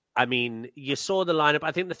 but I mean, you saw the lineup.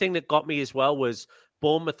 I think the thing that got me as well was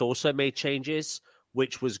Bournemouth also made changes,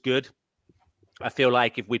 which was good. I feel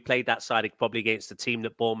like if we played that side probably against the team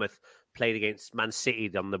that Bournemouth played against Man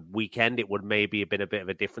City on the weekend, it would maybe have been a bit of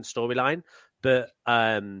a different storyline. But,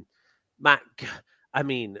 Matt, I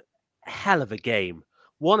mean, hell of a game.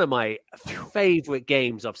 One of my favorite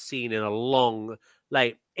games I've seen in a long,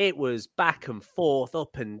 it was back and forth,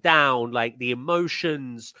 up and down, like the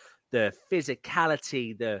emotions, the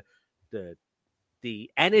physicality,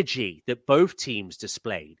 the energy that both teams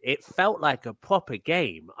displayed. It felt like a proper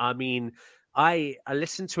game. I mean, I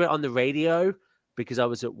listened to it on the radio because I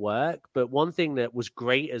was at work, but one thing that was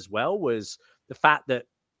great as well was the fact that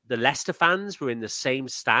the Leicester fans were in the same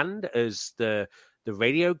stand as the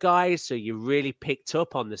radio guys, so you really picked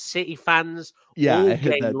up on the City fans all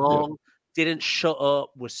game long. Didn't shut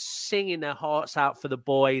up, was singing their hearts out for the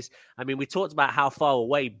boys. I mean, we talked about how far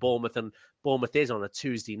away Bournemouth is on a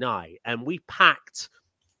Tuesday night, and we packed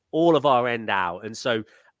all of our end out. And so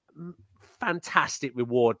fantastic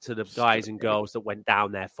reward to the guys and girls that went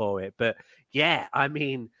down there for it. But yeah, I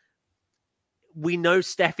mean, we know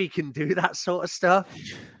Steffi can do that sort of stuff.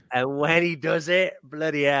 And when he does it,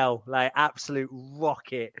 bloody hell, like absolute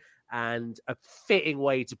rocket and a fitting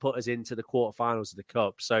way to put us into the quarterfinals of the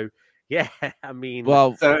Cup. So, yeah, I mean...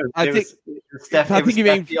 Well, So I think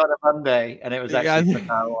Steffi on a Monday, and it was actually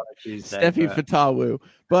Fatawu on a Tuesday. Steffi Fatawu.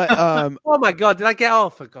 But, oh, my God, did I get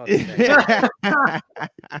off? For God's sake.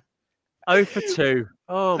 0 for 2.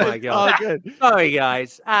 Oh, my God. Oh, good. Sorry,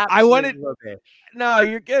 guys. Rubbish. No,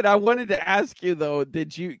 you're good. I wanted to ask you, though,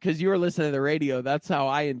 because you were listening to the radio, that's how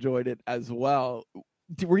I enjoyed it as well.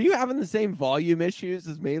 Were you having the same volume issues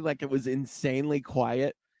as me? Like it was insanely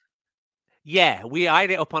quiet? Yeah, I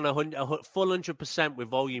had it up on a full 100% with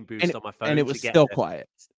volume boost on my phone. And it was still quiet.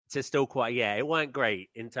 Still quiet, yeah. It weren't great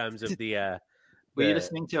in terms of the... Were you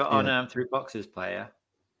listening to it on through Fox's player?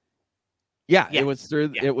 Yeah, it was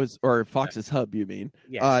through or Fox's Hub, you mean?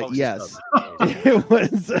 Yeah, yes. It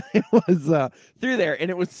was through there, and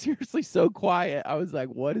it was seriously so quiet. I was like,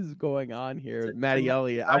 what is going on here? Matty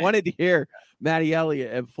Elliott. I wanted to hear Matty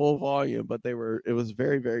Elliott at full volume, but it was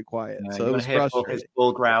very, very quiet. So it was frustrating. His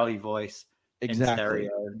full growly voice. Exactly. In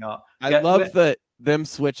stereo, I love them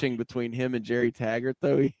switching between him and Jerry Taggart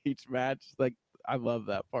though each match. Like I love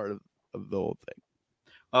that part of the whole thing.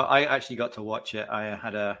 Well, I actually got to watch it. I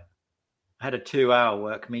had a 2-hour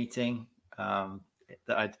work meeting that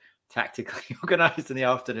I'd tactically organized in the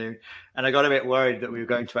afternoon, and I got a bit worried that we were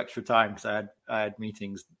going to extra time because I had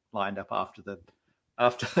meetings lined up after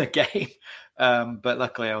the game. But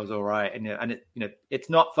luckily I was all right. And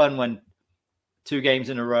it's not fun when 2 games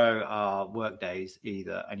in a row are work days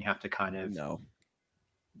either, and you have to kind of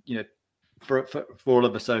for all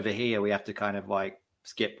of us over here, we have to kind of like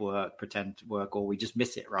skip work, pretend to work, or we just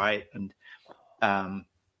miss it, right? And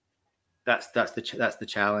that's the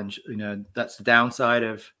challenge. That's the downside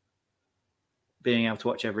of being able to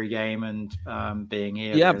watch every game and being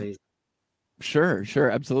here. Yeah, really.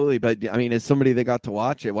 Sure, absolutely. But I mean, as somebody that got to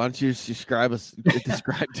watch it, why don't you describe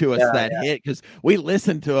to us that hit? Because we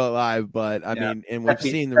listened to it live, but I mean, and we've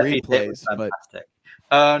seen the replays. But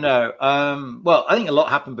no, well, I think a lot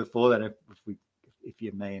happened before that. If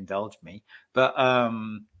you may indulge me, but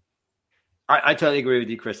I totally agree with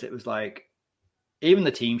you, Chris. It was like even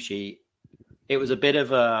the team sheet. It was a bit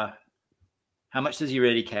of a how much does he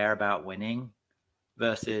really care about winning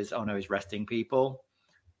versus he's resting people.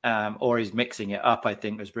 Or he's mixing it up, I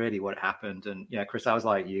think was really what happened. And Chris, I was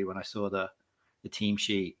like you when I saw the team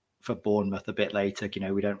sheet for Bournemouth a bit later.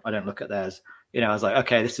 I don't look at theirs. I was like,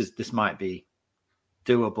 okay, this might be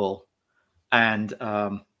doable. And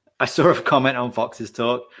I saw a comment on Fox's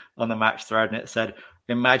talk on the match thread, and it said,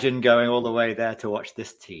 "Imagine going all the way there to watch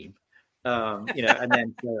this team." And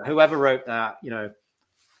then whoever wrote that,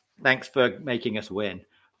 thanks for making us win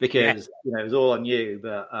because it was all on you,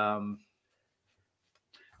 but.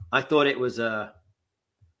 I thought it was a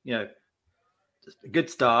good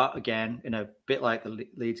start again, a bit like the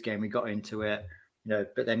Leeds game. We got into it,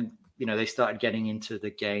 but then, they started getting into the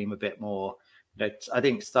game a bit more. I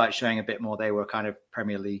think started showing a bit more. They were kind of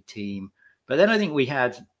Premier League team, but then I think we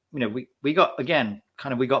had, we got again,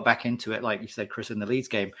 we got back into it. Like you said, Chris, in the Leeds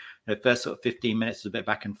game, the first sort of 15 minutes was a bit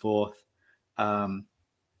back and forth. I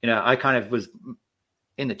kind of was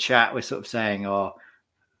in the chat. We're sort of saying,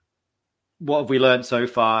 what have we learned so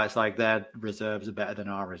far? It's like their reserves are better than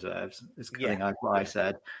our reserves. It's kind of like what I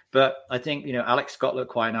said. But I think, Alex Scott looked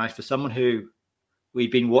quite nice for someone who we'd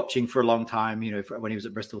been watching for a long time, when he was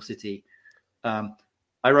at Bristol City.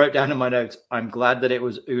 I wrote down in my notes, I'm glad that it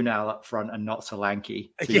was Unal up front and not Solanke.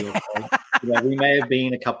 We may have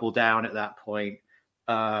been a couple down at that point.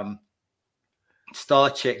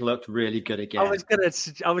 Starchick looked really good again. I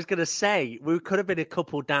was gonna say we could have been a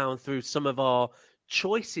couple down through some of our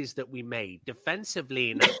choices that we made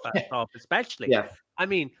defensively in that first half, especially. Yeah. I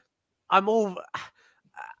mean,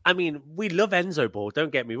 we love Enzo Ball.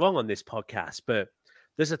 Don't get me wrong on this podcast, but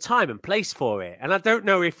there's a time and place for it. And I don't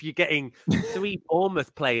know if you're getting 3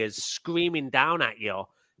 Bournemouth players screaming down at you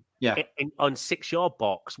on 6-yard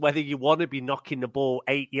box, whether you want to be knocking the ball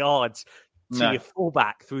 8 yards to your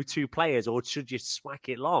fullback through 2 players, or should you smack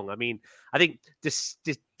it long? I mean, I think this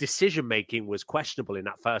decision making was questionable in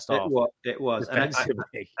that first half. It was. And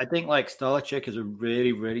I think like Starczyk is a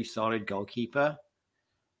really, really solid goalkeeper,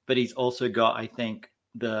 but he's also got, I think,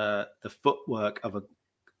 the footwork of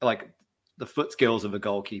the foot skills of a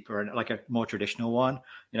goalkeeper and like a more traditional one.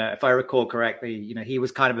 If I recall correctly, he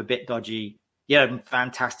was kind of a bit dodgy. He had a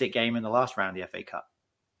fantastic game in the last round of the FA Cup.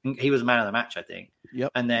 He was man of the match, I think.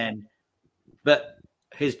 Yep. And then, but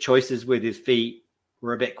his choices with his feet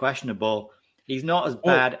were a bit questionable. He's not as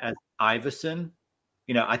bad as Iverson.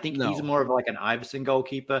 You know, I think he's No. more of like an Iverson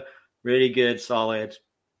goalkeeper. Really good, solid,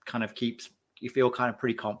 kind of keeps you feel kind of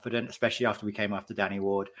pretty confident, especially after we came after Danny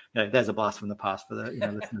Ward. You know, there's a blast from the past for the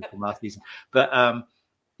listeners from last season. But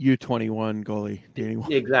U21 goalie, Danny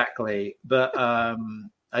Ward. exactly. But I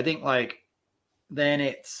think like then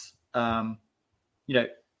it's but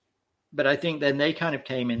I think then they kind of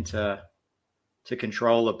came into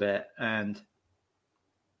control a bit, and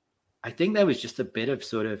I think there was just a bit of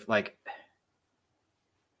sort of like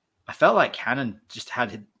I felt like Cannon just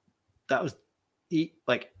had that was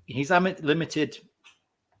he's limited,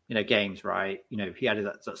 games, right? He had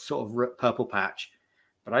that sort of purple patch,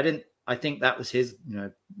 but I think that was his,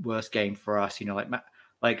 worst game for us.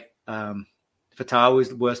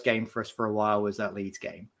 Fatah's worst game for us for a while was that Leeds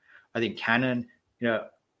game. I think Cannon,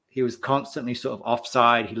 he was constantly sort of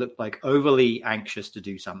offside. He looked like overly anxious to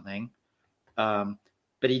do something. But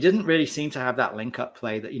he didn't really seem to have that link-up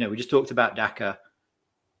play that, we just talked about Daka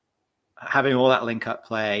having all that link-up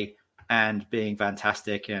play and being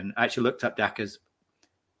fantastic. And I actually looked up Daka's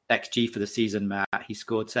XG for the season, Matt. He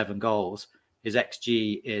scored 7 goals. His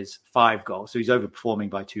XG is 5 goals. So he's overperforming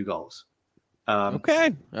by 2 goals.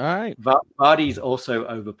 Okay. All right. Vardy's also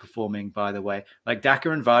overperforming, by the way. Like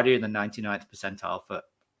Daka and Vardy are in the 99th percentile for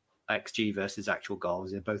XG versus actual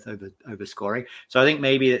goals. They're both overscoring. So I think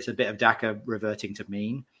maybe it's a bit of Daka reverting to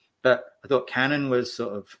mean. But I thought Cannon was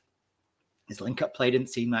sort of, his link-up play didn't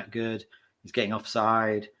seem that good. He's getting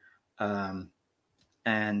offside. And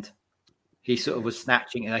he sort of was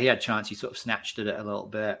snatching. He had a chance. He sort of snatched at it a little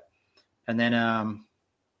bit. And then,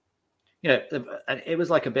 it was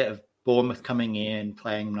like a bit of Bournemouth coming in,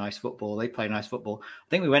 playing nice football. They play nice football. I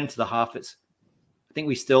think we went into the half. I think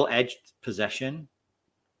we still edged possession.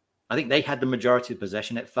 I think they had the majority of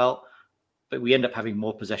possession, it felt. But we end up having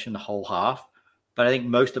more possession the whole half. But I think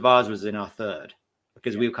most of ours was in our third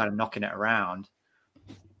because we were kind of knocking it around.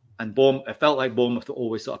 And it felt like Bournemouth were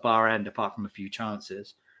always sort of our end, apart from a few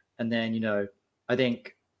chances. And then, I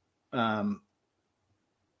think then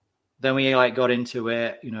we got into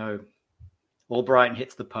it, Albrighton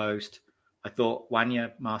hits the post. I thought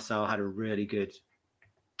Wanya Marcel had a really good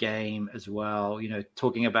game as well.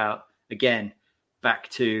 Talking about, again, back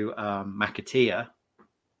to McAteer.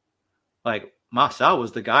 Like, Marcel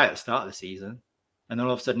was the guy at the start of the season. And then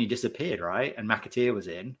all of a sudden he disappeared, right? And McAteer was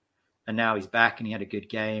in. And now he's back and he had a good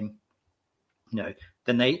game.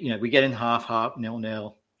 Then we get in half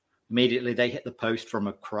 0-0. Immediately they hit the post from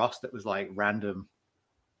a cross that was like random.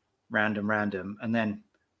 And then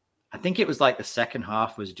I think it was like the second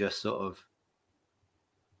half was just sort of,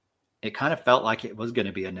 it kind of felt like it was going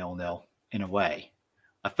to be a 0-0 in a way.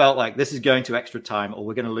 I felt like this is going to extra time or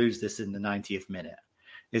we're going to lose this in the 90th minute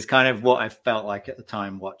is kind of what I felt like at the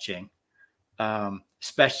time watching.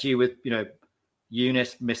 Especially with,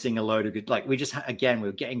 Eunice missing a load of good, like we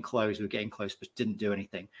were getting close, but didn't do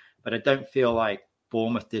anything. But I don't feel like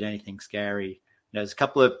Bournemouth did anything scary. There's a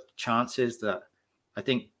couple of chances that I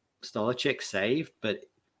think Stolicic saved, but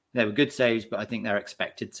they were good saves, but I think they're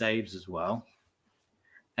expected saves as well.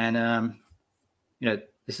 And,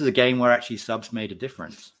 this is a game where actually subs made a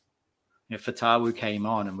difference. Fatawu came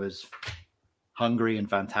on and was hungry and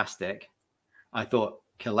fantastic. I thought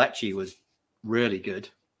Kelechi was really good.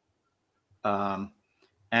 We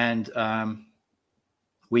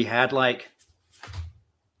had like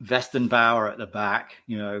Vestenbauer at the back,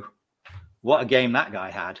 what a game that guy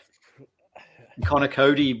had. And Connor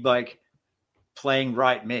Cody, like playing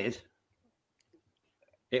right mid.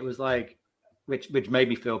 It was like, which made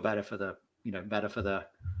me feel better for the,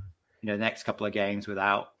 next couple of games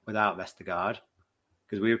without Vestergaard.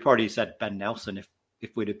 Because we would probably said Ben Nelson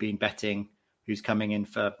if we'd have been betting who's coming in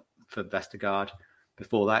for Vestergaard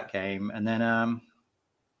before that game. And then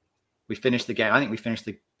we finished the game. I think we finished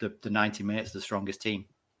the 90 minutes the strongest team.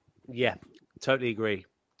 Yeah, totally agree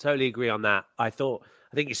on that. I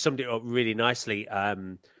think you summed it up really nicely. I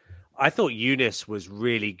thought Eunice was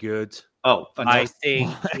really good. Oh, fantastic.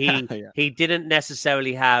 I think he didn't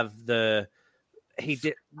necessarily have there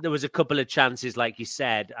was a couple of chances, like you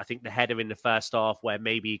said. I think the header in the first half where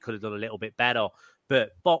maybe he could have done a little bit better.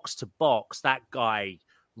 But box to box, that guy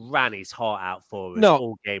ran his heart out for us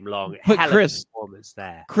all game long. But Hell Chris, of a performance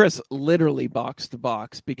there. Chris literally box to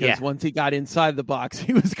box because once he got inside the box,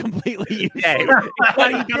 he was completely useless. Yeah,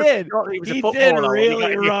 but he did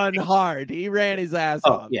really run hard. He ran his ass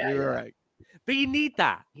off. Yeah, you're right. But you need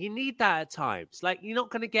that. You need that at times. Like, you're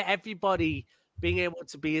not going to get everybody being able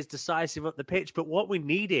to be as decisive up the pitch. But what we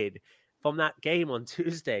needed from that game on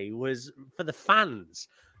Tuesday was for the fans,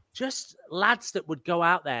 just lads that would go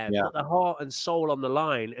out there, put their heart and soul on the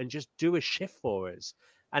line and just do a shift for us.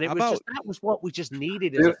 And it How was about- just that was what we just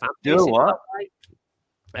needed as a fan Do base. a what?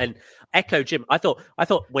 And Echo Jim, I thought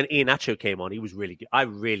when Iheanacho came on, he was really good. I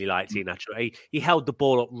really liked Iheanacho. He held the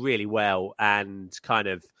ball up really well and kind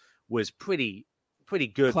of was pretty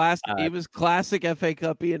good. He was classic FA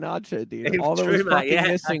Cup Iheanacho, dude. It was All that true, was Matt, fucking yeah.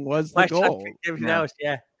 missing was the West Ham goal. picked everything Yeah. else,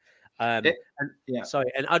 yeah. Yeah. Sorry,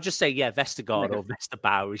 and I'll just say, yeah, Vestergaard or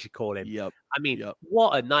Vesterbauer, as you call him. Yep. I mean, Yep.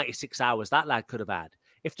 what a 96 hours that lad could have had.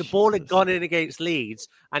 If the ball had Jesus. gone in against Leeds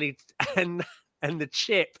and the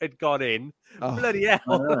chip had gone in, Oh, bloody hell.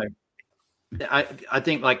 I know. I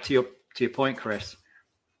think, like, to your point, Chris,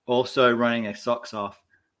 also running their socks off,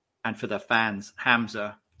 and for the fans,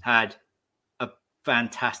 Hamza had a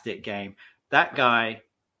fantastic game. That guy,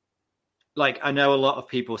 like, I know a lot of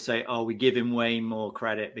people say, oh, we give him way more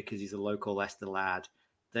credit because he's a local Leicester lad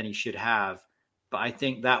than he should have. But I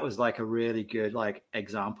think that was like a really good, like,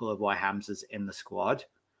 example of why Hamza's in the squad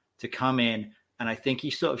to come in. And I think he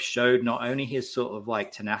sort of showed not only his sort of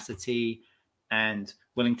like tenacity and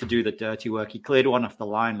willing to do the dirty work. He cleared one off the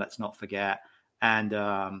line, let's not forget. And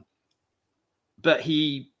but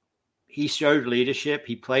he showed leadership.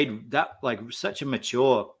 He played that, like, such a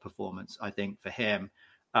mature performance, I think, for him.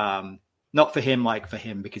 Not for him, like, for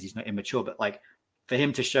him because he's not immature, but like for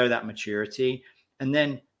him to show that maturity. And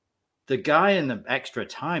then the guy in the extra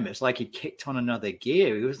time, it's like he kicked on another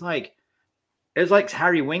gear. It was like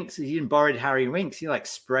Harry Winks. He even borrowed Harry Winks. He like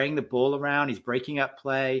spraying the ball around. He's breaking up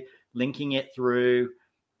play, linking it through.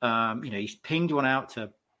 He's pinged one out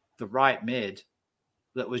to the right mid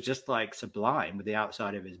that was just like sublime with the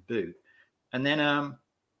outside of his boot. And then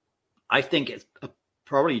I think it's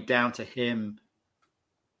probably down to him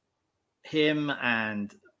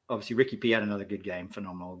and obviously Ricky P had another good game,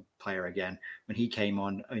 phenomenal player again when he came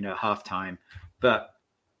on, halftime. But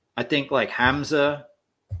I think like Hamza,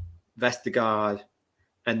 Vestergaard,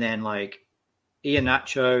 and then like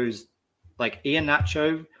Iheanacho,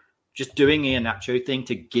 just doing Iheanacho thing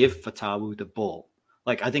to give Fatawu the ball.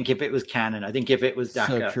 Like, I think if it was Cannon, I think if it was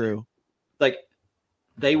Daka, so true. like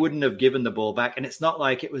they wouldn't have given the ball back. And it's not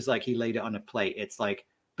like it was like he laid it on a plate. It's like,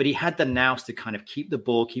 but he had the nous to kind of keep the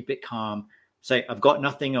ball, keep it calm, say, I've got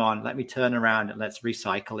nothing on, let me turn around and let's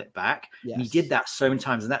recycle it back. Yes. And he did that so many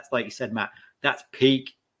times. And that's, like you said, Matt, that's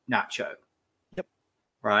peak Nacho. Yep.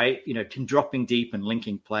 Right? Dropping deep and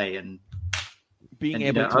linking play and Being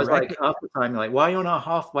able to I was like, half the time, you're like, why are you on a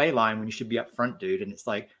halfway line when you should be up front, dude? And it's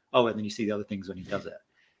like, oh, and then you see the other things when he does it.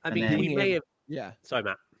 I mean, we may have. Yeah. Sorry,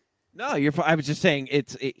 Matt. No, you're fine. I was just saying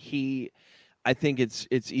I think it's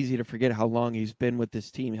easy to forget how long he's been with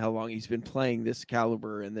this team, how long he's been playing this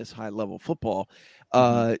caliber and this high level football.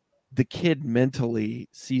 The kid mentally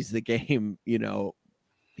sees the game,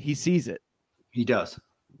 he sees it. He does.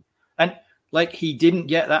 And like, he didn't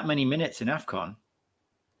get that many minutes in AFCON.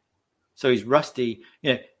 So he's rusty.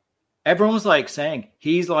 Everyone's like saying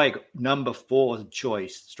he's like number 4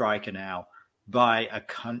 choice striker now by a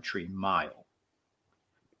country mile.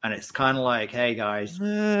 And it's kind of like, hey guys.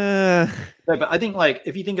 But I think, like,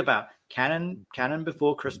 if you think about Cannon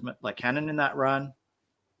before Christmas, like Cannon in that run,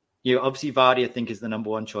 obviously Vardy, I think, is the number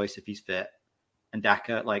 1 choice if he's fit. And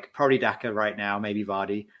Daka, like probably Daka right now, maybe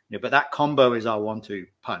Vardy. But that combo is our 1-2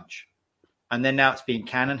 punch. And then now it's been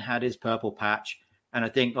Cannon had his purple patch. And I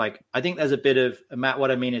think there's a bit of, Matt,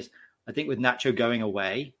 what I mean is, I think with Nacho going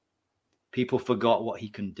away, people forgot what he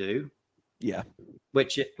can do. Yeah.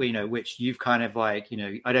 Which you've kind of like,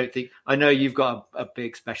 I know you've got a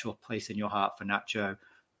big special place in your heart for Nacho,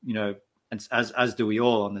 and as do we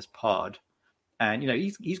all on this pod. And,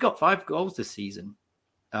 he's got 5 goals this season.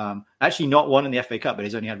 Actually not one in the FA Cup, but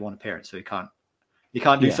he's only had 1 appearance. So he can't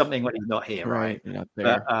do something when he's not here. Right. You're not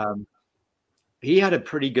there. But, he had a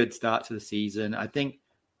pretty good start to the season. I think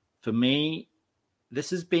for me, this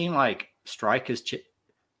has been like strikers.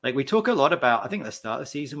 Like, we talk a lot about, I think at the start of the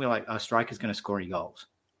season, we're like, our striker's going to score any goals.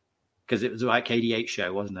 Because it was like KD8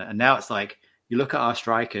 show, wasn't it? And now it's like, you look at our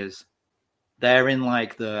strikers, they're in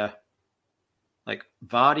like Vardy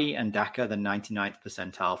and Daka, the 99th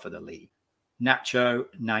percentile for the league. Nacho,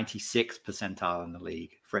 96th percentile in the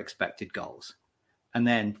league for expected goals. And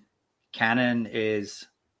then Cannon is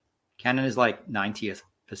like 90th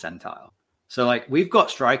percentile. So like, we've got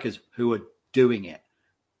strikers who are doing it,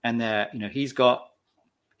 and they're, he's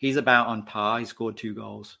about on par. He scored 2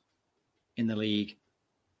 goals in the league,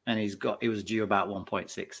 and it was due about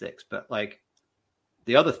 1.66. But like,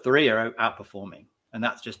 the other 3 are outperforming, and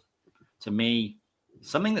that's just, to me,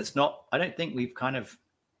 something that's not. I don't think we've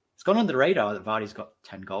it's gone under the radar that Vardy's got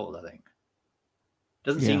 10 goals. I think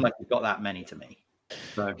doesn't seem like he's got that many to me.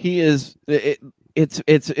 So He is.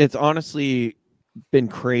 It's honestly been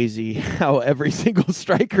crazy how every single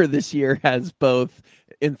striker this year has both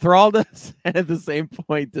enthralled us and at the same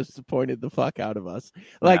point disappointed the fuck out of us.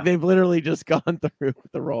 Like they've literally just gone through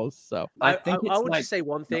the roles. So I think I would just say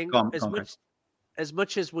one thing. Go on, As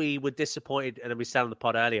much as we were disappointed, and we said on the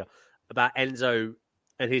pod earlier about Enzo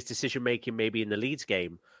and his decision making, maybe in the Leeds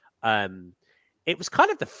game, it was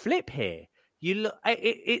kind of the flip here.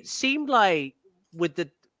 It seemed like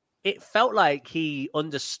it felt like he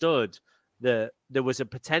understood that there was a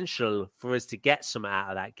potential for us to get some out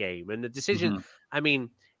of that game, and the decision. Mm-hmm. I mean,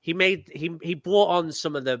 he brought on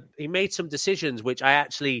he made some decisions which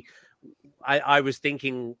I was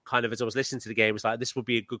thinking kind of as I was listening to the game, was like, this would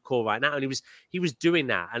be a good call right now. And he was doing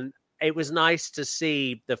that. And it was nice to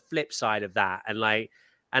see the flip side of that.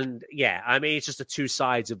 And yeah, I mean, it's just the two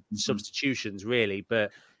sides of substitutions really,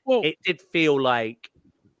 but it did feel like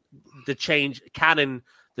the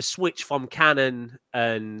switch from Cannon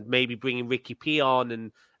and maybe bringing Ricky P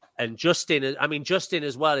on and Justin. I mean, Justin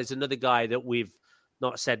as well is another guy that we've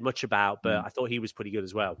not said much about, but I thought he was pretty good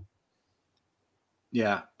as well.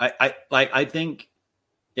 Yeah, I think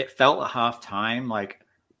it felt at halftime like,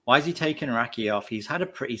 why is he taking Raki off? He's had a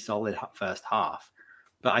pretty solid first half,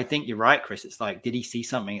 but I think you're right, Chris. It's like, did he see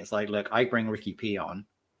something? It's like, look, I bring Ricky P on,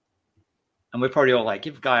 and we're probably all like,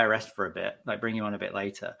 give the guy a rest for a bit, like bring him on a bit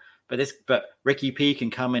later. But Ricky P can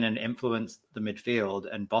come in and influence the midfield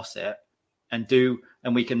and boss it, and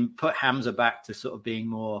we can put Hamza back to sort of being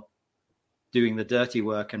more doing the dirty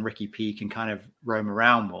work, and Ricky P can kind of roam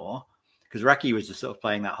around more. Because Raki was just sort of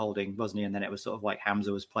playing that holding, wasn't he? And then it was sort of like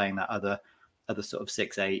Hamza was playing that other sort of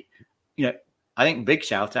 6-8. You know, I think big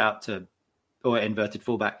shout out to, or inverted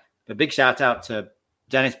fullback, but big shout out to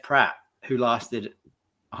Dennis Pratt, who lasted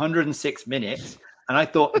 106 minutes. And I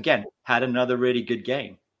thought, again, had another really good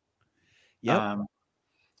game. Yeah.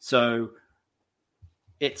 So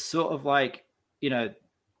it's sort of like, you know,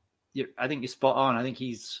 I think you're spot on. I think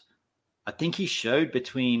he showed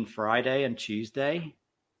between Friday and Tuesday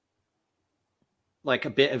like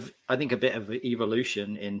a bit of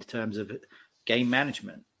evolution in terms of game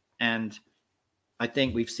management. And I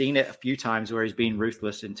think we've seen it a few times where he's been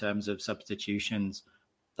ruthless in terms of substitutions.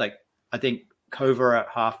 Like, I think Cover at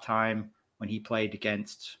halftime when he played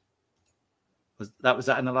against, was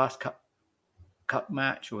that in the last cup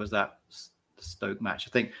match, or was that the Stoke match?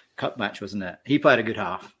 I think cup match, wasn't it? He played a good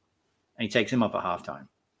half and he takes him off at halftime.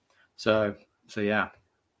 So yeah.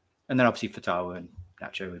 And then obviously Fatawa and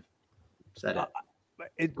Nacho have said it.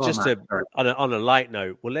 On a light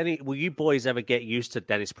note, will you boys ever get used to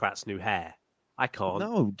Dennis Pratt's new hair? I can't.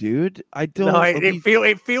 No, dude, I don't. No,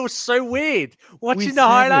 it feels so weird watching the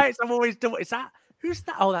highlights. I'm always doing. Who's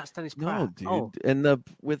that? Oh, that's Dennis Pratt. No, dude, and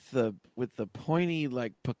with the pointy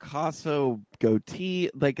like Picasso goatee,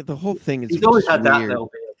 like the whole thing is. He's always had that little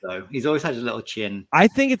beard, though. He's always had a little chin. I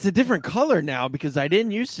think it's a different color now because I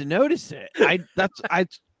didn't used to notice it. That's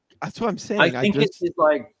what I'm saying. I think it's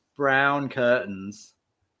like brown curtains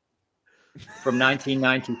from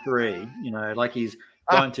 1993, you know, like he's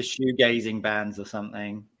gone to shoegazing bands or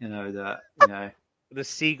something, the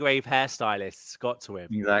Seagrave hairstylists got to him.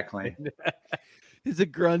 Exactly. It's a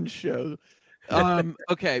grunge show.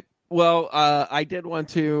 Okay. Well, I did want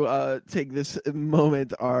to take this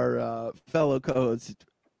moment. Our fellow co-host,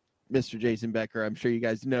 Mr. Jason Becker, I'm sure you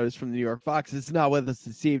guys noticed from the New York Fox, is not with us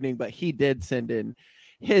this evening, but he did send in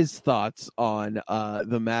his thoughts on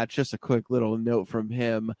the match. Just a quick little note from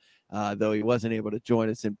him, though he wasn't able to join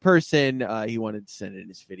us in person. He wanted to send in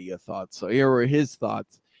his video thoughts. So here were his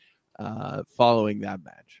thoughts following that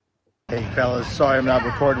match. Hey, fellas. Sorry I'm not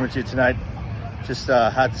recording with you tonight. Just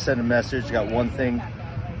had to send a message. Got one thing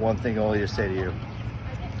only to say to you.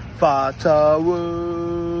 Fatawu,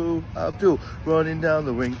 Abdul, running down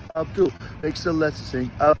the wing. Abdul makes the Leicester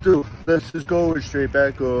sing. Abdul, let's just go straight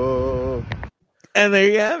back up. And there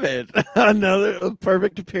you have it. Another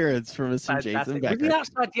perfect appearance from Mr. Jason Becker. Was he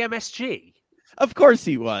outside the MSG? Of course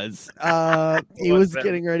he was. He was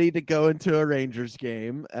getting ready to go into a Rangers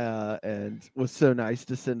game and was so nice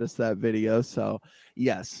to send us that video. So,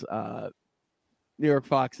 yes, New York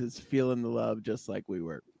Fox is feeling the love just like we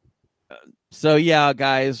were. So, yeah,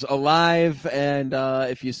 guys, alive. And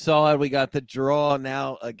if you saw it, we got the draw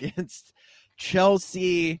now against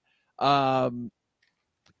Chelsea. Why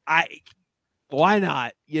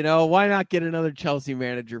not? Why not get another Chelsea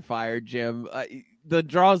manager fired, Jim? The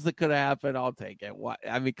draws that could have happened, I'll take it.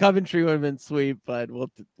 Coventry would have been sweet, but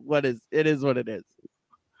it is what it is.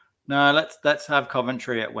 No, let's have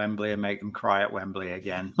Coventry at Wembley and make them cry at Wembley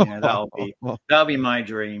again. That'll be my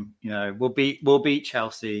dream. We'll beat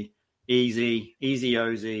Chelsea easy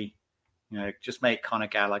Ozy. Just make Conor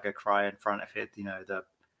Gallagher cry in front of it.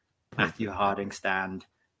 Matthew Harding stand.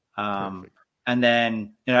 Perfect. And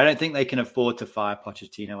then, I don't think they can afford to fire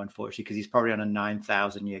Pochettino, unfortunately, because he's probably on a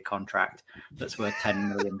 9,000-year contract that's worth $10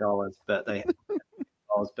 million. But they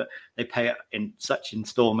pay it in such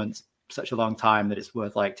installments, such a long time that it's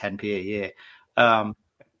worth like 10p a year.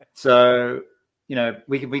 So,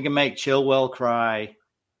 we can make Chilwell cry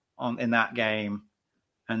in that game,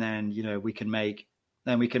 and then we can make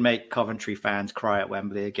Coventry fans cry at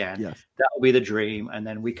Wembley again. Yes. That'll be the dream, and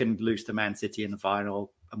then we can lose to Man City in the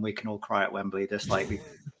final, and we can all cry at Wembley just like we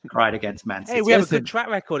cried against Man City. Hey, we have a good track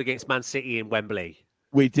record against Man City in Wembley.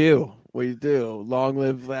 We do. Long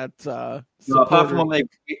live that. Apart from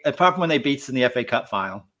when they beat us in the FA Cup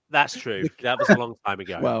final. That's true. That was a long time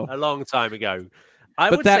ago. Well, a long time ago.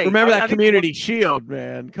 Remember that Community Shield,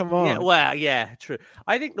 man. Come on. Yeah, true.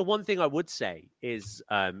 I think the one thing I would say is,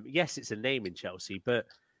 yes, it's a name in Chelsea, but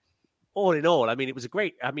all in all, it was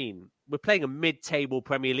we're playing a mid-table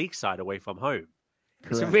Premier League side away from home.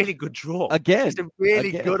 Correct. It's a really good draw. Again, it's a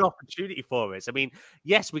really good opportunity for us.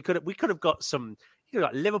 Yes, we could have got some. You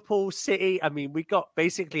got Liverpool, City. We got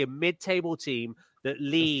basically a mid-table team that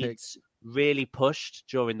Leeds really pushed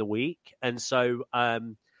during the week, and so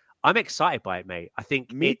I'm excited by it, mate. I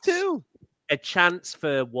think me too. A chance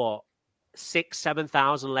for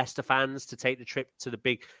 6,000-7,000 Leicester fans to take the trip to the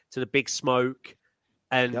big smoke,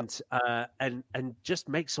 and just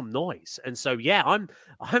make some noise. And so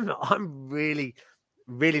I'm really,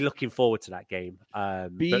 really looking forward to that game.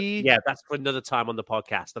 That's for another time on the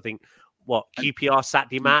podcast. I think QPR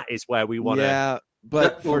Saturday, Matt, is where we want to. Yeah,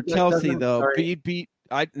 but for Chelsea though,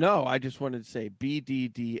 I just wanted to say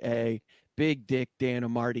BDDA. Big Dick Dan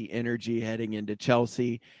Amarty energy heading into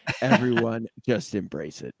Chelsea. Everyone just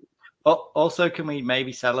embrace it. Also, can we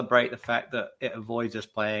maybe celebrate the fact that it avoids us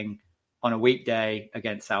playing on a weekday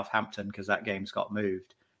against Southampton because that game's got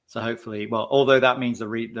moved? So hopefully, although that means the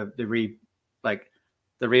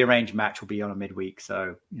rearranged match will be on a midweek.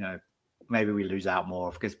 So, maybe we lose out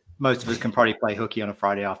more because most of us can probably play hooky on a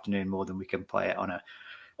Friday afternoon more than we can play it on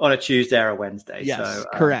a Tuesday or a Wednesday. Yes, so,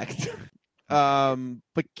 correct.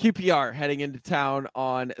 But QPR heading into town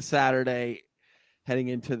on Saturday, heading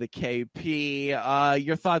into the KP.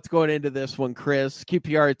 Your thoughts going into this one, Chris?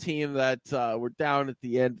 QPR, a team that were down at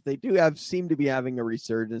the end. They seem to be having a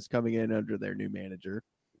resurgence coming in under their new manager.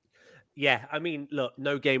 Yeah, look,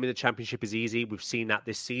 no game in the Championship is easy. We've seen that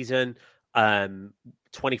this season.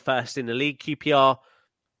 21st in the league, QPR.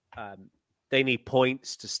 They need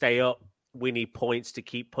points to stay up. We need points to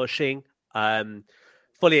keep pushing.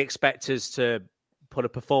 Fully expect us to put a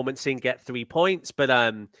performance in, get 3 points, but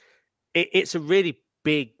it's a really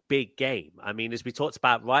big game. As we talked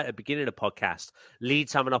about right at the beginning of the podcast,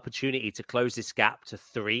 Leeds have an opportunity to close this gap to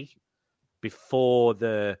 3 before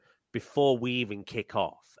we even kick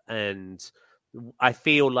off. And I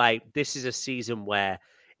feel like this is a season where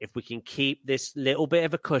if we can keep this little bit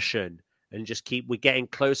of a cushion and just we're getting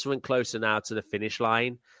closer and closer now to the finish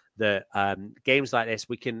line, that games like this,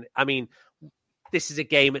 we can, this is a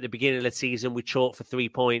game at the beginning of the season. We chalked for 3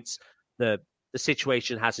 points. The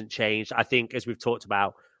situation hasn't changed. I think, as we've talked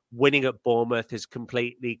about, winning at Bournemouth has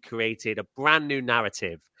completely created a brand new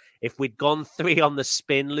narrative. If we'd gone 3 on the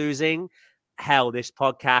spin losing, this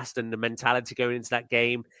podcast and the mentality going into that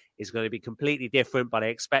game is going to be completely different. But I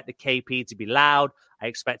expect the KP to be loud. I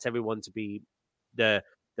expect everyone to be the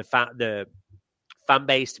fan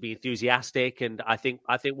base to be enthusiastic, and I think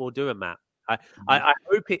we'll do it, Matt. I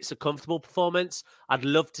hope it's a comfortable performance. I'd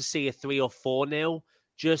love to see a 3 or 4-0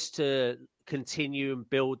 just to continue and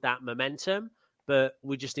build that momentum, but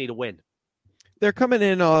we just need a win. They're coming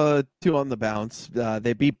in 2 on the bounce.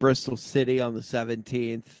 They beat Bristol City on the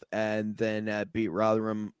 17th and then beat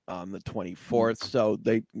Rotherham on the 24th. So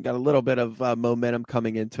they got a little bit of momentum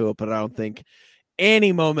coming into it, but I don't think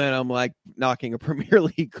any momentum like knocking a Premier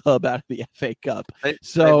League club out of the FA Cup. They've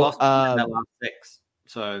lost their last 6.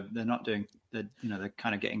 So they're not doing. They're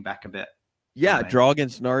kind of getting back a bit. Yeah, draw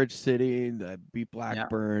against Norwich City, beat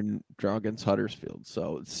Blackburn, draw against Huddersfield.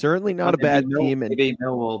 So it's certainly not a bad team. And they beat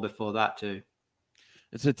Millwall before that too.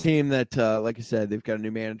 It's a team that, like I said, they've got a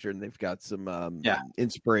new manager and they've got some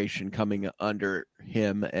inspiration coming under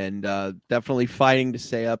him, and definitely fighting to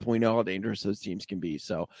stay up. We know how dangerous those teams can be.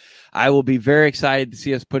 So I will be very excited to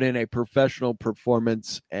see us put in a professional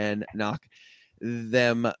performance and knock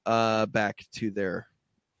them back to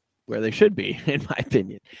where they should be, in my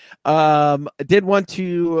opinion. I did want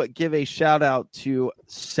to give a shout out to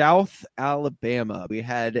South Alabama. We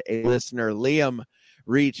had a listener, Liam,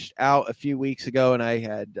 reached out a few weeks ago, and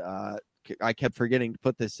I kept forgetting to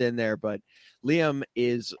put this in there, but Liam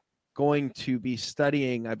is going to be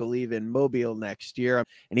studying, I believe, in Mobile next year,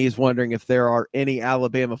 and he's wondering if there are any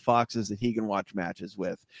Alabama Foxes that he can watch matches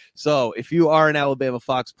with. So if you are an Alabama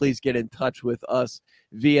Fox, please get in touch with us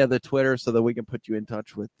via the Twitter so that we can put you in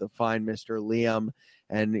touch with the fine Mr. Liam.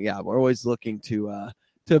 And yeah, we're always looking to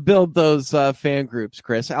build those fan groups,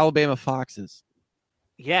 Chris. Alabama Foxes.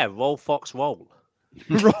 Yeah, roll Fox roll.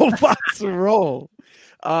 Roll Fox roll.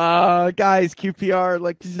 Guys, QPR,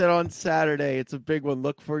 like you said, on Saturday, it's a big one.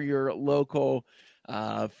 Look for your local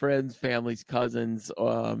friends, families, cousins,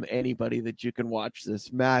 anybody that you can watch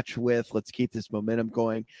this match with. Let's keep this momentum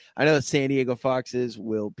going. I know the San Diego Foxes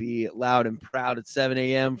will be loud and proud at 7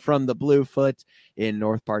 a.m. from the Bluefoot in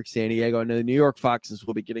North Park, San Diego. I know the New York Foxes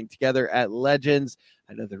will be getting together at Legends.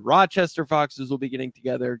 I know the Rochester Foxes will be getting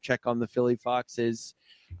together. Check on the Philly Foxes,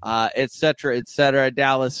 et cetera,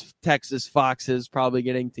 Dallas, Texas Foxes probably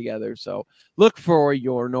getting together. So look for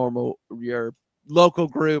your local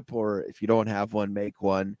group, or if you don't have one, make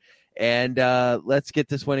one. And let's get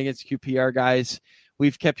this win against QPR, guys.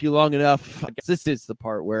 We've kept you long enough. I guess this is the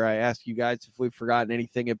part where I ask you guys if we've forgotten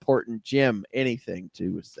anything important. Jim, anything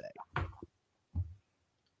to say?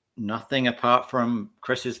 Nothing apart from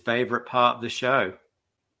Chris's favorite part of the show.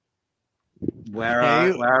 Where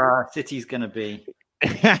our city's going to be.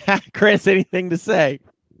 Chris, anything to say?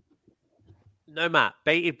 No, Matt.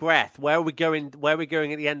 Bated breath. Where are we going? Where are we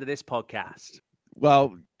going at the end of this podcast?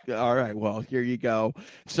 Well, all right. Well, here you go.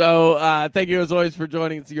 So thank you as always for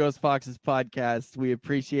joining the US Foxes podcast. We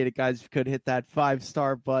appreciate it, guys. If you could hit that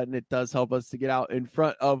 5-star button, it does help us to get out in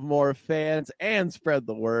front of more fans and spread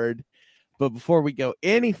the word. But before we go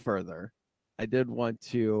any further, I did want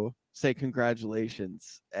to say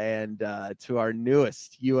congratulations and to our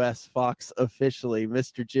newest US Fox officially,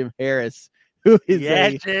 Mr. Jim Harris, who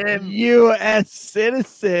is Jim. U.S.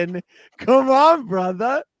 citizen. Come on,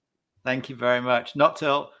 brother. Thank you very much. Not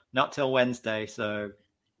till Wednesday, so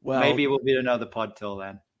maybe we'll do another pod till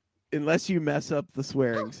then. Unless you mess up the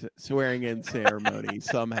swearing in ceremony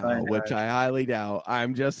somehow, which I highly doubt.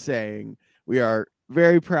 I'm just saying we are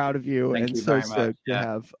very proud of you. Thank and you so very much. to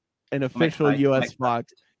have an official U.S.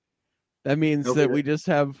 Fox. That means that we just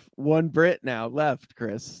have one Brit now left,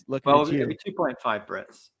 Chris. Looking at you. It'll be 2.5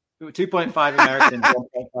 Brits. 2.5 Americans,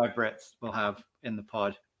 1.5 Brits we'll have in the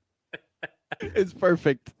pod. It's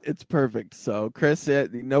perfect. It's perfect. So, Chris,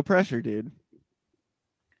 no pressure, dude.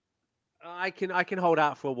 I can hold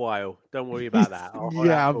out for a while. Don't worry about that.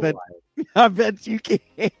 I bet you can.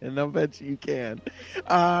 I bet you can.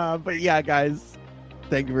 But yeah, guys,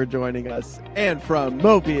 thank you for joining us. And from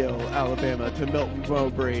Mobile, Alabama to Milton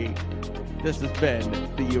Mowbray, this has been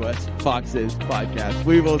the U.S. Foxes podcast.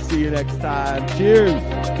 We will see you next time. Cheers.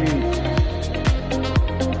 Peace.